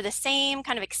 they offer the same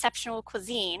kind of exceptional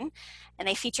cuisine, and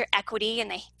they feature equity and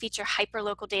they feature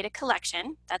hyperlocal data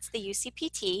collection. That's the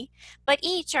UCPT, but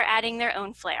each are adding their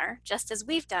own flair, just as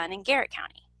we've done in Garrett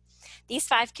County. These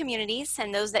 5 communities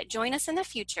and those that join us in the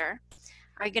future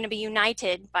are going to be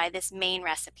united by this main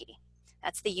recipe.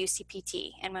 That's the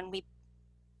UCPT. And when we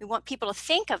want people to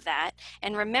think of that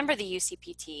and remember the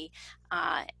UCPT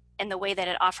and the way that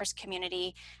it offers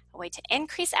community a way to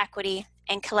increase equity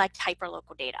and collect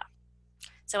hyperlocal data.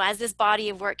 So as this body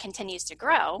of work continues to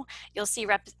grow, you'll see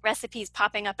recipes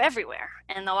popping up everywhere,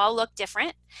 and they'll all look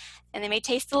different, and they may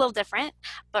taste a little different,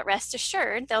 but rest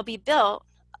assured they'll be built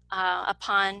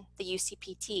upon the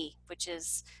UCPT, which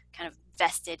is kind of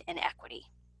vested in equity.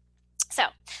 So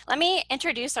let me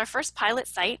introduce our first pilot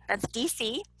site. That's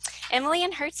DC. Emily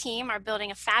and her team are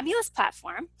building a fabulous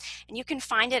platform, and you can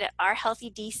find it at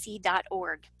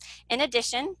ourhealthydc.org. In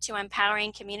addition to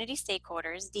empowering community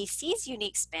stakeholders, DC's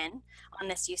unique spin on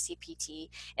this UCPT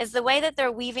is the way that they're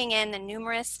weaving in the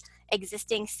numerous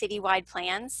existing citywide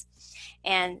plans,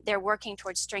 and they're working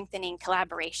towards strengthening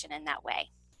collaboration in that way.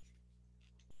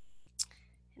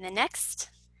 And the next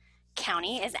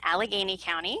county is Allegheny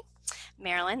County,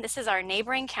 Maryland. This is our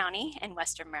neighboring county in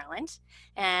Western Maryland.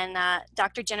 And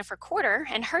Dr. Jennifer Corder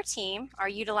and her team are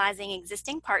utilizing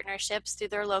existing partnerships through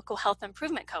their local health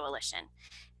improvement coalition.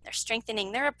 They're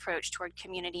strengthening their approach toward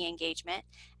community engagement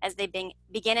as they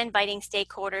begin inviting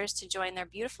stakeholders to join their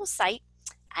beautiful site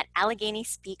at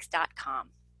AlleghenySpeaks.com.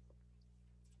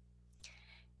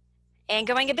 And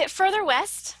going a bit further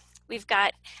west, we've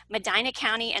got Medina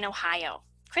County in Ohio.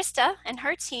 Krista and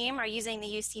her team are using the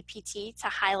UCPT to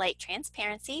highlight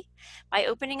transparency by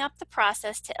opening up the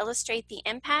process to illustrate the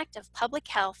impact of public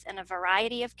health in a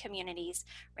variety of communities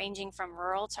ranging from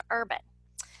rural to urban.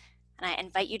 And I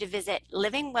invite you to visit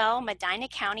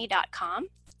livingwellmedinacounty.com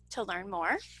to learn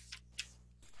more.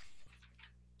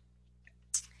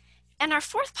 And our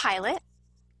fourth pilot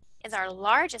is our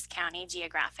largest county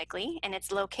geographically, and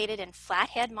it's located in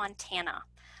Flathead, Montana.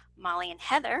 Molly and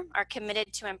Heather are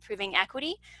committed to improving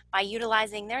equity by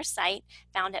utilizing their site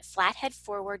found at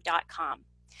flatheadforward.com.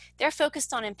 They're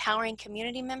focused on empowering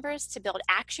community members to build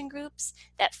action groups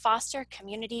that foster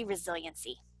community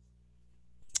resiliency.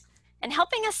 And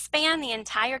helping us span the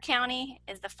entire county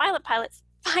is the final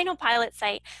pilot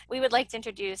site we would like to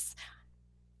introduce,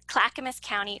 Clackamas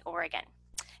County, Oregon.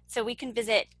 So we can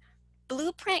visit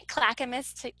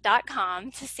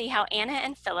blueprintclackamas.com to see how Anna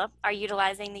and Philip are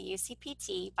utilizing the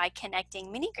UCPT by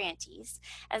connecting mini grantees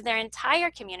as their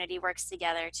entire community works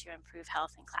together to improve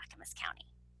health in Clackamas County.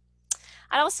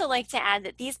 I'd also like to add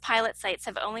that these pilot sites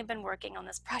have only been working on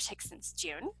this project since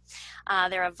June.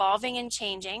 They're evolving and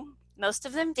changing, most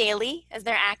of them daily, as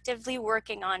they're actively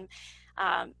working on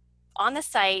the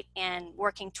site and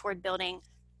working toward building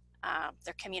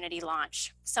their community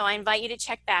launch. So I invite you to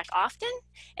check back often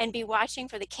and be watching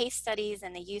for the case studies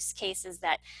and the use cases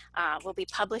that we'll be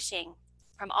publishing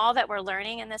from all that we're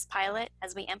learning in this pilot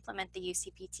as we implement the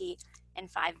UCPT in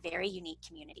 5 very unique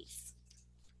communities.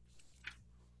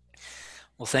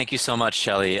 Well, thank you so much,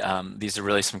 Shelley. These are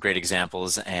really some great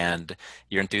examples, and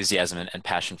your enthusiasm and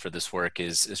passion for this work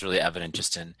is really evident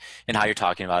just in how you're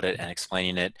talking about it and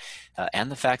explaining it, and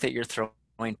the fact that you're throwing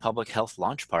public health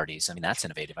launch parties. I mean, that's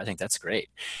innovative. I think that's great.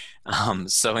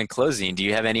 So in closing, do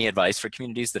you have any advice for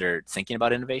communities that are thinking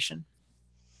about innovation?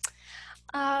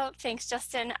 Thanks,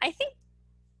 Justin. I think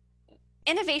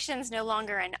innovation is no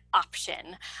longer an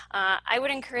option. I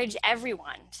would encourage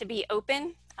everyone to be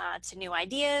open to new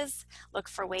ideas, look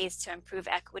for ways to improve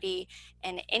equity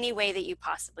in any way that you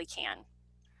possibly can.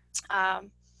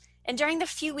 And during the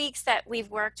few weeks that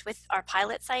we've worked with our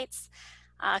pilot sites,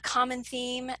 a common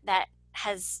theme that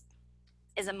is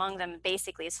among them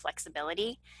basically is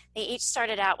flexibility. They each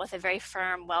started out with a very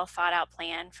firm, well thought out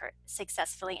plan for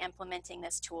successfully implementing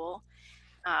this tool.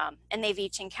 And they've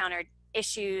each encountered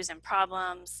issues and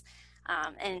problems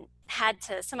and had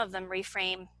to, some of them,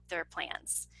 reframe their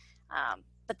plans.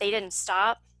 But they didn't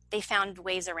stop. They found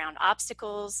ways around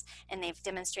obstacles, and they've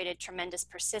demonstrated tremendous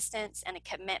persistence and a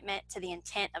commitment to the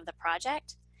intent of the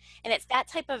project. And it's that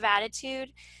type of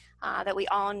attitude that we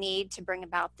all need to bring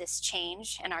about this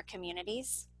change in our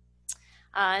communities.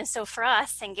 And so for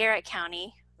us in Garrett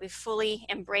County, we've fully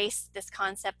embraced this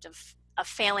concept of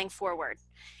failing forward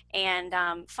and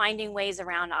finding ways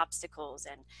around obstacles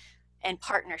and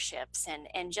partnerships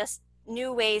and just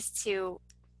new ways to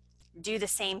do the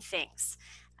same things.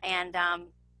 And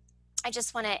I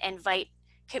just want to invite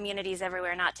communities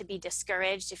everywhere not to be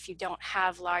discouraged if you don't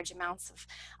have large amounts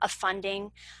of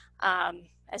funding.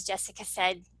 As Jessica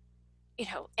said,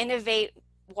 innovate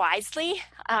wisely,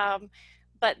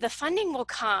 but the funding will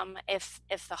come if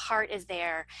the heart is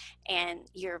there and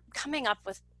you're coming up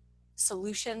with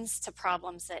solutions to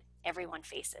problems that everyone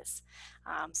faces.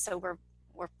 So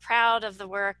we're proud of the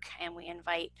work, and we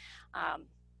invite,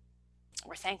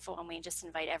 we're thankful, and we just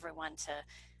invite everyone to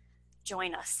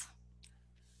join us.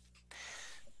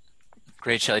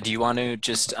 Great, Shelley. Do you want to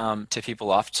just tip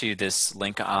people off to this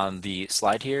link on the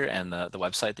slide here and the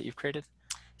website that you've created?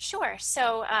 Sure.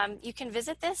 So you can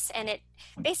visit this, and it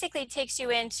basically takes you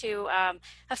into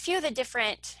a few of the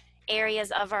different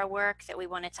areas of our work that we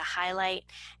wanted to highlight,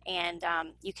 and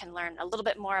you can learn a little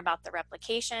bit more about the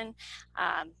replication.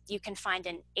 You can find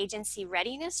an agency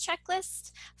readiness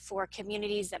checklist for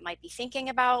communities that might be thinking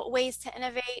about ways to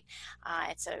innovate.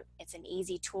 It's an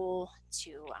easy tool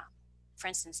to, for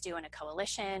instance, do in a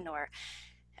coalition or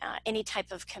any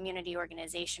type of community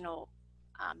organizational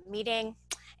meeting.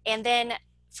 And then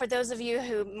for those of you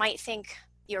who might think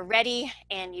you're ready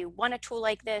and you want a tool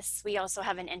like this, we also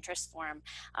have an interest form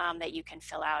that you can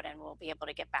fill out, and we'll be able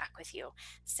to get back with you.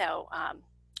 So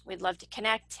we'd love to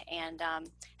connect and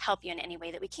help you in any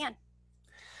way that we can.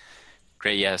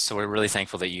 Great, yeah, so we're really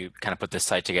thankful that you kind of put this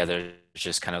site together,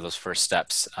 just kind of those first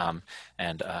steps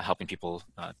and helping people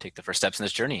take the first steps in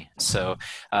this journey. So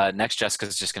next, Jessica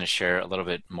is just going to share a little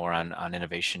bit more on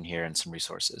innovation here and some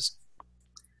resources.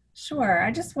 Sure.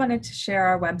 I just wanted to share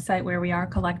our website where we are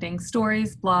collecting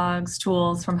stories, blogs,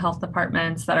 tools from health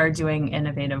departments that are doing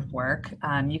innovative work.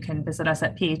 You can visit us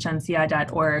at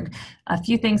phnci.org. A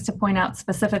few things to point out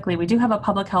specifically. We do have a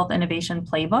public health innovation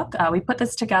playbook. We put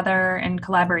this together in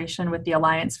collaboration with the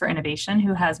Alliance for Innovation,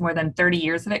 who has more than 30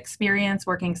 years of experience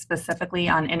working specifically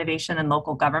on innovation in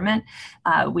local government.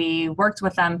 We worked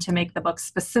with them to make the book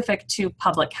specific to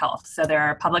public health. So there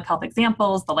are public health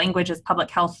examples. The language is public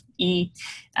health E,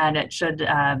 and it should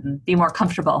be more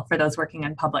comfortable for those working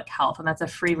in public health, and that's a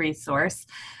free resource.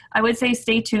 I would say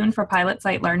stay tuned for pilot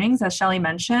site learnings. As Shelley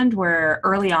mentioned, we're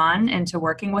early on into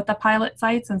working with the pilot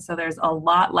sites, and so there's a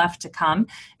lot left to come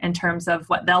in terms of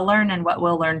what they'll learn and what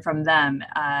we'll learn from them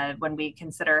when we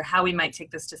consider how we might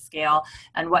take this to scale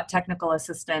and what technical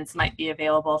assistance might be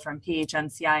available from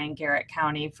PHNCI and Garrett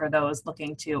County for those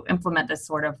looking to implement this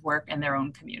sort of work in their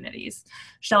own communities.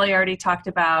 Shelley already talked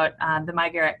about the My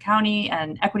Garrett County,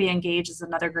 and Equity Engage is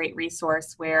another great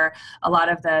resource where a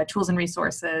lot of the tools and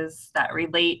resources that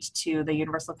relate to the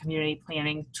Universal Community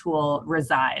Planning tool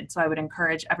reside. So I would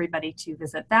encourage everybody to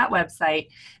visit that website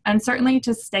and certainly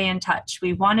to stay in touch.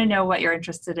 We want to know what you're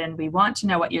interested in, we want to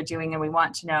know what you're doing, and we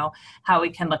want to know how we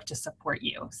can look to support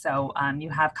you. So you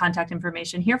have contact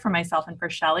information here for myself and for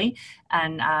Shelley,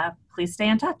 and please stay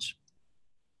in touch.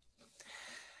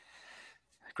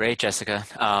 Great, Jessica.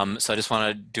 So I just want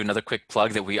to do another quick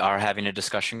plug that we are having a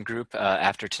discussion group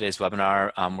after today's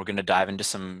webinar. We're going to dive into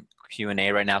some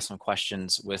Q&A right now, some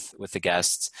questions with the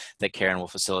guests that Karen will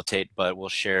facilitate, but we'll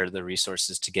share the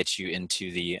resources to get you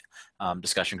into the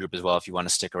discussion group as well if you want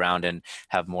to stick around and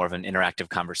have more of an interactive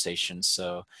conversation.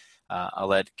 So I'll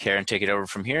let Karen take it over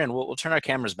from here, and we'll turn our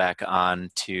cameras back on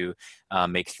to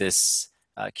make this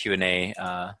Q&A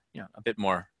a bit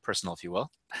more personal, if you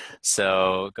will.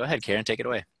 So go ahead, Karen, take it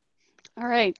away. All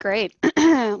right, great.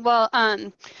 Well,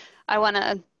 I want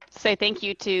to say thank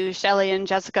you to Shelley and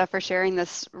Jessica for sharing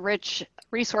this rich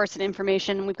resource and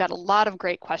information. We've got a lot of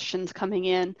great questions coming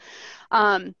in.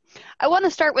 I want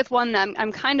to start with one that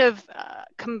I'm kind of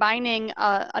combining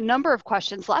a number of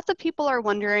questions. Lots of people are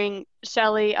wondering,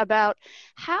 Shelley, about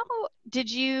how did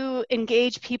you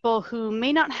engage people who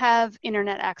may not have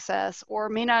internet access or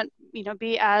may not,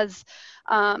 be as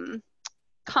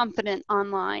confident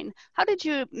online? How did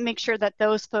you make sure that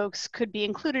those folks could be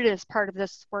included as part of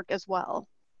this work as well?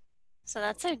 So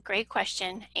that's a great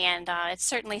question, and it's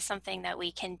certainly something that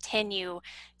we continue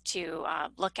to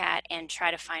look at and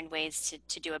try to find ways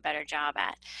to do a better job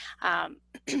at.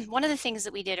 One of the things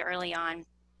that we did early on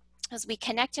was we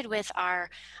connected with our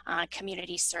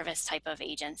community service type of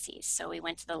agencies. So we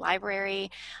went to the library,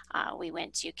 we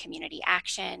went to community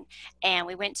action, and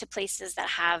we went to places that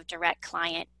have direct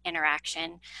client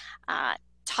interaction,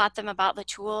 taught them about the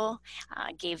tool,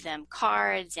 gave them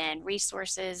cards and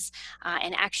resources,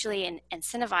 and actually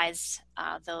incentivized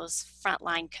those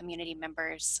frontline community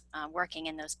members working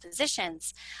in those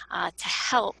positions to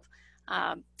help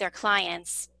their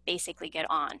clients basically get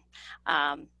on.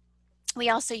 We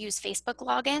also use Facebook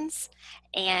logins,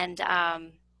 and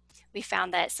we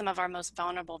found that some of our most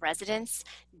vulnerable residents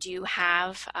do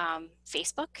have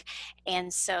Facebook,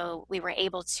 and so we were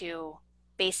able to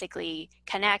basically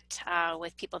connect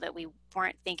with people that we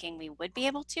weren't thinking we would be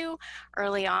able to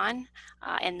early on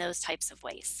in those types of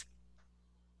ways.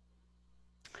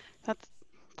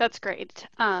 That's great.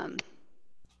 There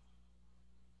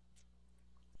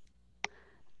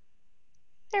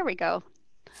we go.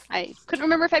 I couldn't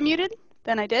remember if I muted,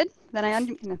 then I did, then I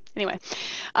anyway,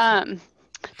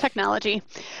 technology.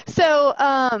 So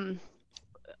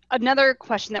another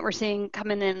question that we're seeing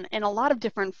coming in a lot of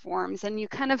different forms, and you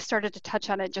kind of started to touch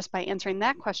on it just by answering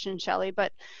that question, Shelley,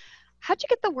 but how'd you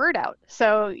get the word out?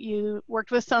 So you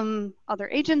worked with some other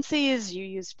agencies, you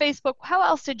used Facebook. How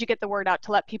else did you get the word out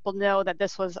to let people know that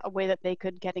this was a way that they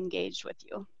could get engaged with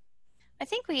you? I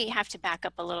think we have to back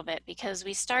up a little bit because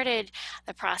we started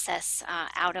the process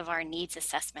out of our needs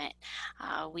assessment.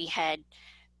 We had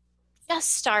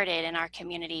just started in our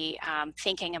community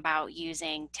thinking about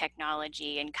using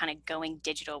technology and kind of going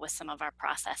digital with some of our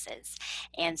processes.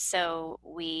 And so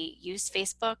we used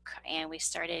Facebook, and we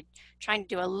started trying to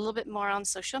do a little bit more on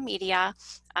social media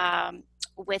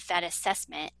with that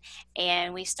assessment.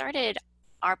 And we started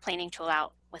our planning tool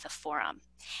out with a forum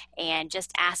and just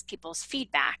asked people's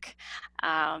feedback.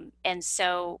 And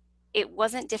so it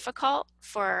wasn't difficult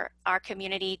for our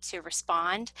community to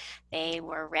respond. They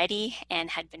were ready and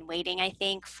had been waiting, I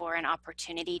think, for an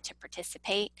opportunity to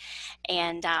participate.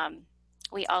 And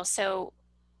we also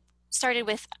started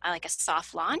with like a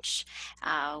soft launch.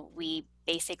 We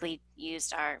basically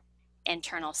used our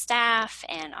internal staff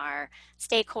and our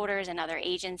stakeholders and other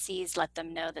agencies, let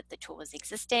them know that the tool was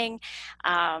existing.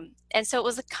 And so it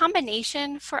was a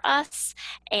combination for us.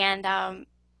 And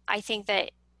I think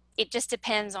that it just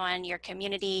depends on your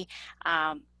community,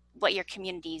 what your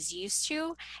community is used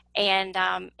to, and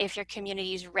if your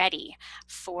community is ready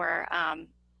for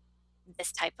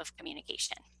this type of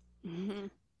communication. Mm-hmm.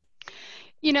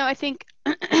 You know, I think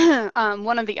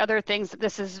one of the other things that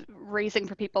this is raising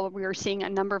for people, we are seeing a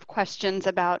number of questions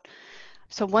about,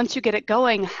 so once you get it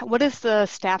going, what is the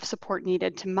staff support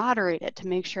needed to moderate it, to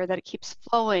make sure that it keeps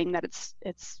flowing, that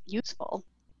it's useful?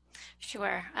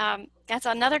 Sure. That's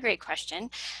another great question.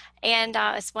 And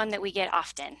it's one that we get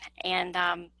often. And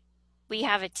we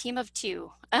have a team of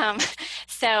two.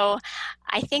 So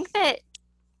I think that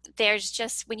there's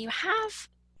just, when you have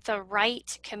the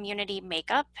right community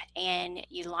makeup and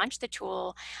you launch the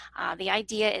tool, the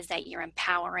idea is that you're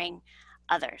empowering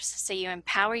others. So you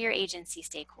empower your agency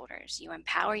stakeholders, you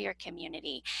empower your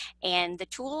community, and the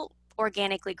tool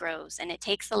organically grows and it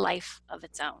takes a life of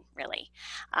its own, really.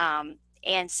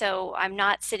 And so I'm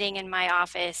not sitting in my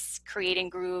office creating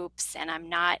groups, and I'm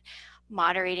not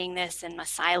moderating this in a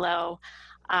silo.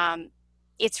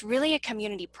 It's really a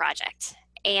community project.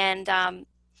 And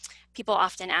people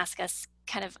often ask us,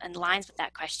 kind of in lines with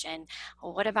that question,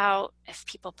 well, what about if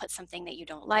people put something that you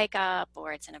don't like up,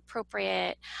 or it's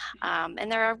inappropriate?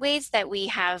 And there are ways that we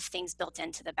have things built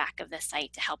into the back of the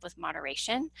site to help with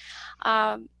moderation.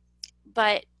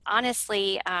 But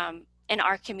honestly, in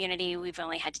our community, we've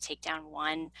only had to take down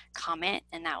one comment,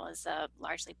 and that was a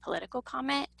largely political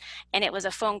comment. And it was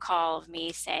a phone call of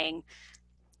me saying,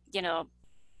 you know,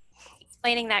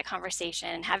 explaining that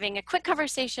conversation, having a quick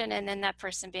conversation, and then that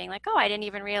person being like, oh, I didn't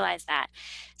even realize that.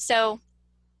 So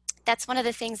that's one of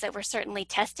the things that we're certainly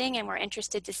testing, and we're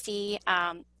interested to see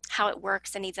how it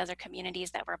works in these other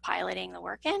communities that we're piloting the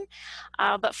work in.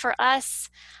 But for us,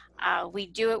 we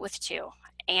do it with two,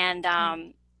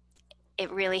 and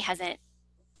it really hasn't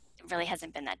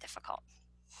been that difficult.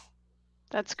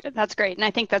 That's great. And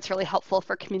I think that's really helpful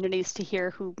for communities to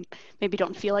hear who maybe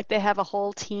don't feel like they have a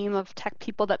whole team of tech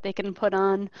people that they can put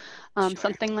on Sure.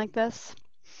 something like this.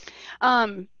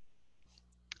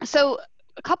 So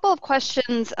a couple of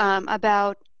questions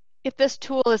about if this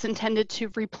tool is intended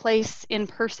to replace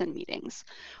in-person meetings,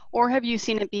 or have you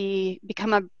seen it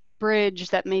become a bridge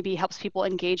that maybe helps people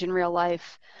engage in real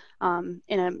life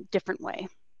in a different way?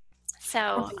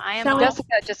 So I am Jessica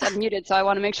just unmuted, so I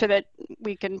want to make sure that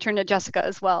we can turn to Jessica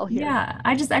as well here. Yeah,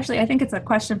 I think it's a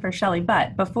question for Shelley,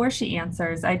 but before she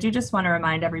answers, I do just want to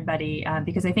remind everybody,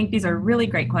 because I think these are really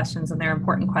great questions and they're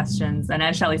important questions. And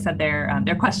as Shelley said,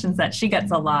 they're questions that she gets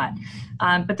a lot.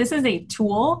 But this is a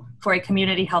tool for a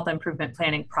community health improvement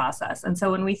planning process. And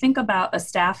so when we think about the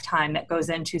staff time that goes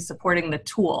into supporting the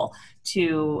tool,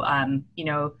 to,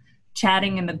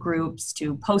 chatting in the groups,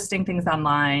 to posting things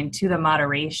online, to the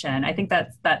moderation, I think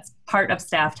that's part of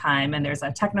staff time, and there's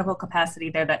a technical capacity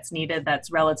there that's needed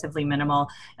that's relatively minimal,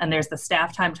 and there's the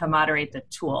staff time to moderate the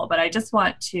tool. But I just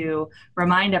want to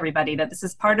remind everybody that this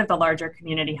is part of the larger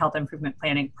community health improvement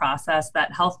planning process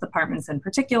that health departments in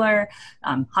particular,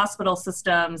 hospital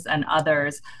systems and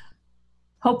others,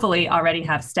 hopefully already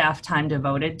have staff time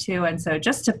devoted to. And so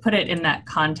just to put it in that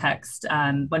context,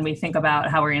 when we think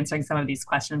about how we're answering some of these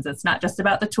questions, it's not just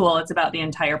about the tool, it's about the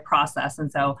entire process.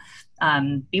 And so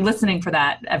be listening for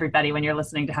that, everybody, when you're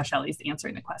listening to how Shelley's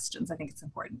answering the questions. I think it's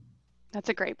important. That's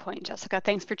a great point, Jessica.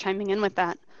 Thanks for chiming in with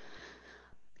that.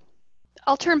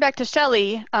 I'll turn back to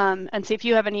Shelley and see if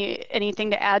you have anything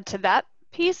to add to that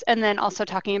piece, and then also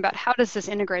talking about how does this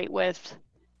integrate with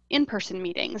in-person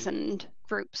meetings and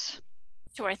groups.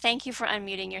 Sure. Thank you for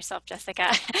unmuting yourself,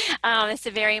 Jessica. It's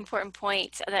a very important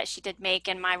point that she did make,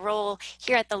 and my role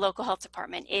here at the local health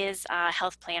department is a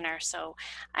health planner. So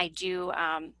I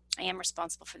am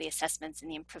responsible for the assessments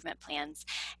and the improvement plans,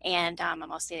 and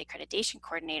I'm also the accreditation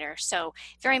coordinator. So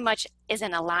very much is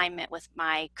in alignment with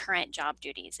my current job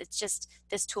duties. It's just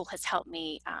this tool has helped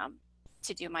me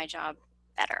to do my job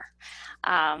better.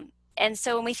 And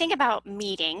so when we think about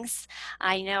meetings,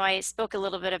 I know I spoke a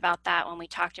little bit about that when we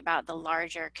talked about the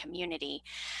larger community.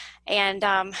 And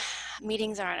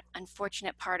meetings are an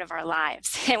unfortunate part of our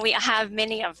lives, and we have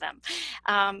many of them.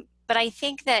 But I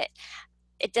think that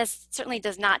it certainly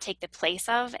does not take the place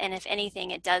of, and if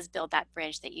anything, it does build that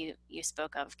bridge that you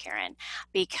spoke of, Karen,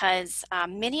 because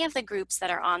many of the groups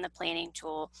that are on the planning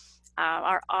tool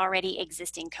are already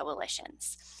existing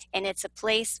coalitions. And it's a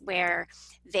place where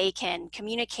they can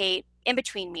communicate in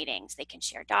between meetings. They can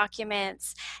share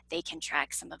documents, they can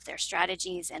track some of their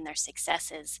strategies and their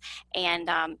successes, and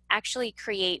actually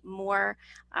create more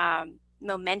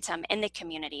momentum in the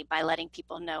community by letting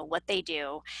people know what they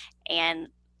do. And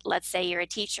let's say you're a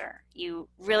teacher, you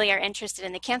really are interested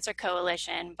in the Cancer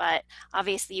Coalition, but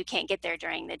obviously you can't get there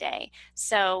during the day.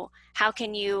 So how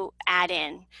can you add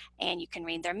in, and you can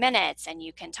read their minutes and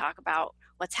you can talk about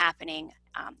what's happening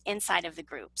inside of the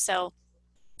group. So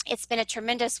it's been a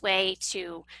tremendous way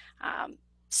to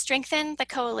strengthen the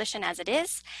coalition as it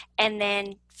is, and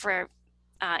then for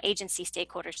agency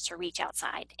stakeholders to reach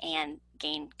outside and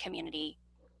gain community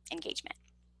engagement.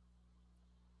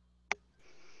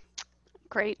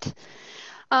 Great.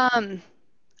 I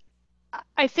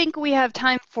think we have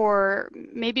time for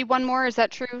maybe one more. Is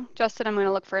that true, Justin? I'm going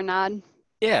to look for a nod.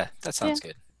 Yeah, that sounds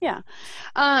good. Yeah.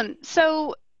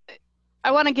 So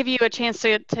I want to give you a chance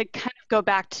to kind of go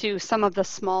back to some of the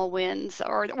small wins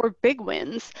or big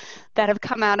wins that have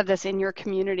come out of this in your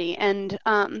community. And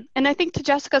I think to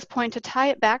Jessica's point, to tie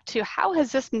it back to how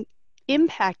has this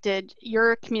impacted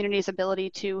your community's ability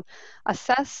to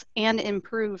assess and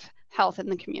improve health in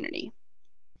the community?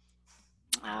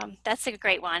 That's a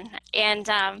great one. And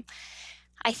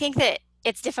I think that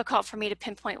it's difficult for me to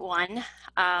pinpoint one.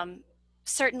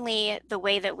 Certainly the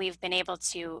way that we've been able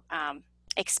to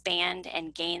expand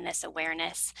and gain this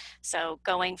awareness. So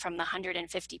going from the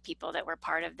 150 people that were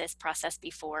part of this process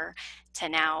before to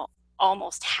now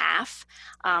almost half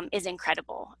is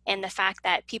incredible. And the fact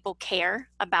that people care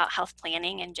about health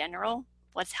planning in general.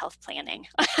 What's health planning?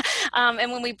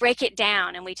 And when we break it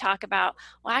down and we talk about,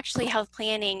 well, actually health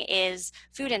planning is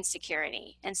food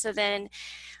insecurity. And so then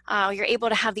you're able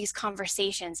to have these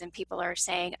conversations and people are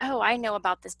saying, oh, I know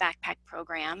about this backpack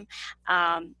program.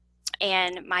 And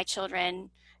my children,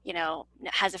 you know,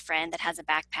 has a friend that has a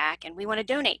backpack and we want to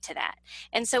donate to that.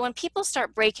 And so when people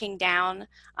start breaking down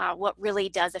what really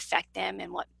does affect them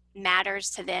and what matters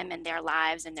to them in their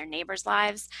lives and their neighbors'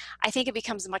 lives, I think it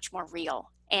becomes much more real.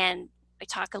 And we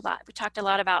talked a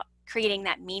lot about creating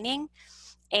that meaning.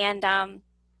 And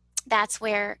that's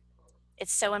where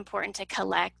it's so important to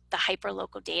collect the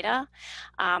hyperlocal data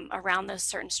around those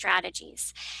certain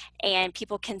strategies, and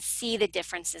people can see the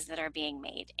differences that are being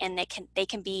made, and they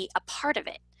can be a part of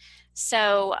it.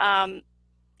 So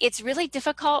it's really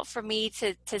difficult for me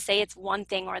to say it's one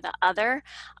thing or the other.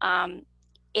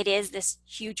 It is this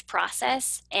huge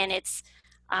process, and it's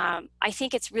I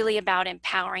think it's really about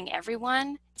empowering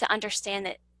everyone to understand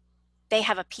that they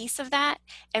have a piece of that,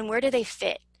 and where do they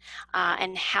fit,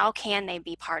 and how can they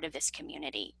be part of this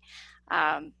community.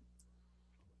 So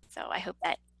I hope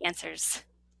that answers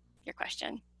your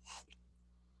question.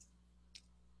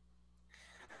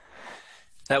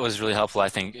 That was really helpful, I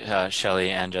think,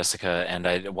 Shelley and Jessica, and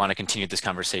I want to continue this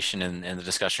conversation in the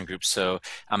discussion group. So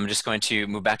I'm just going to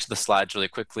move back to the slides really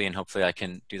quickly, and hopefully I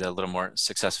can do that a little more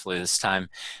successfully this time.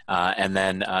 And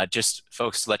then just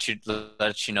folks, let you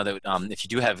know that if you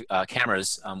do have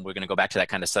cameras, we're going to go back to that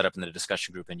kind of setup in the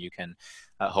discussion group, and you can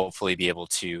hopefully be able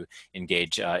to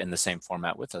engage in the same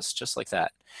format with us, just like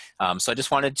that. So I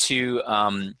just wanted to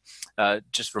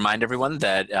just remind everyone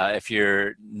that if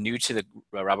you're new to the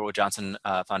Robert Wood Johnson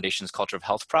Foundation's Culture of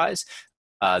Health Prize,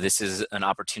 this is an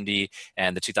opportunity,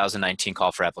 and the 2019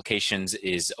 call for applications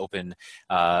is open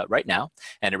right now,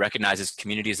 and it recognizes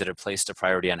communities that have placed a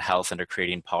priority on health and are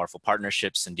creating powerful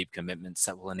partnerships and deep commitments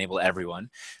that will enable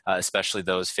everyone, especially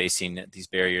those facing these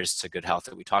barriers to good health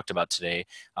that we talked about today,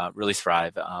 really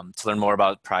thrive. To learn more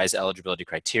about prize eligibility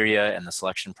criteria and the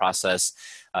selection process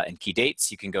and key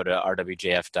dates, you can go to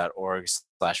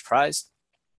rwjf.org/prize.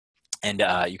 And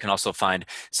you can also find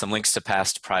some links to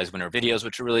past prize winner videos,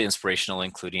 which are really inspirational,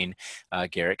 including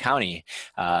Garrett County.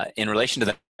 In relation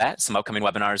to that, some upcoming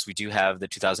webinars, we do have the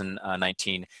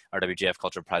 2019 RWJF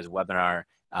Culture Prize webinar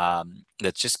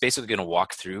that's just basically going to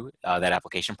walk through that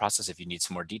application process. If you need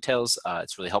some more details,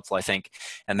 it's really helpful, I think.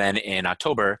 And then in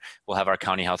October, we'll have our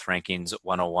County Health Rankings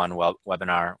 101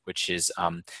 webinar, which is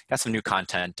got some new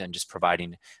content and just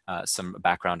providing some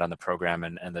background on the program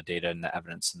and the data and the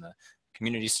evidence and the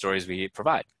community stories we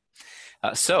provide.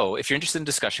 So if you're interested in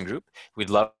discussion group, we'd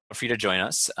love for you to join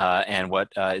us. And what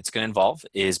it's going to involve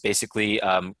is basically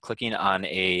clicking on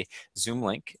a Zoom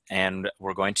link, and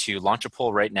we're going to launch a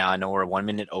poll right now. I know we're 1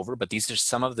 minute over, but these are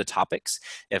some of the topics,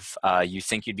 if you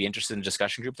think you'd be interested in a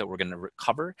discussion group, that we're going to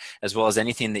cover, as well as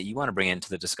anything that you want to bring into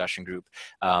the discussion group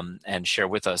and share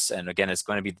with us. And again, it's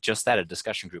going to be just that, a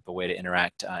discussion group, a way to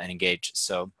interact and engage.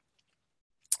 So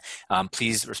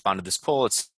please respond to this poll.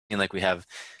 It's like we have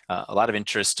a lot of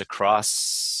interest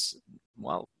across,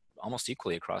 well, almost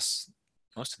equally across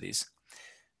most of these.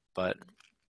 But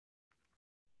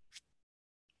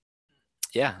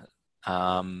yeah,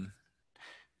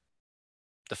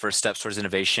 the first steps towards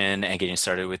innovation and getting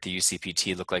started with the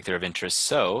UCPT look like they're of interest.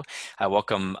 So I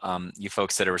welcome you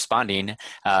folks that are responding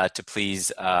to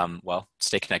please, well,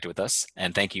 stay connected with us,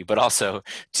 and thank you, but also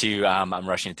to, I'm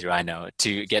rushing through, I know,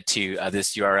 to get to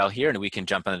this URL here, and we can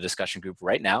jump on the discussion group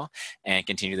right now and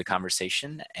continue the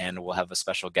conversation, and we'll have a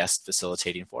special guest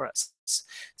facilitating for us.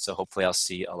 So hopefully I'll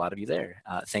see a lot of you there.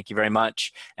 Thank you very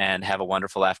much, and have a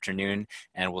wonderful afternoon,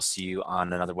 and we'll see you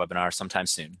on another webinar sometime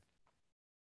soon.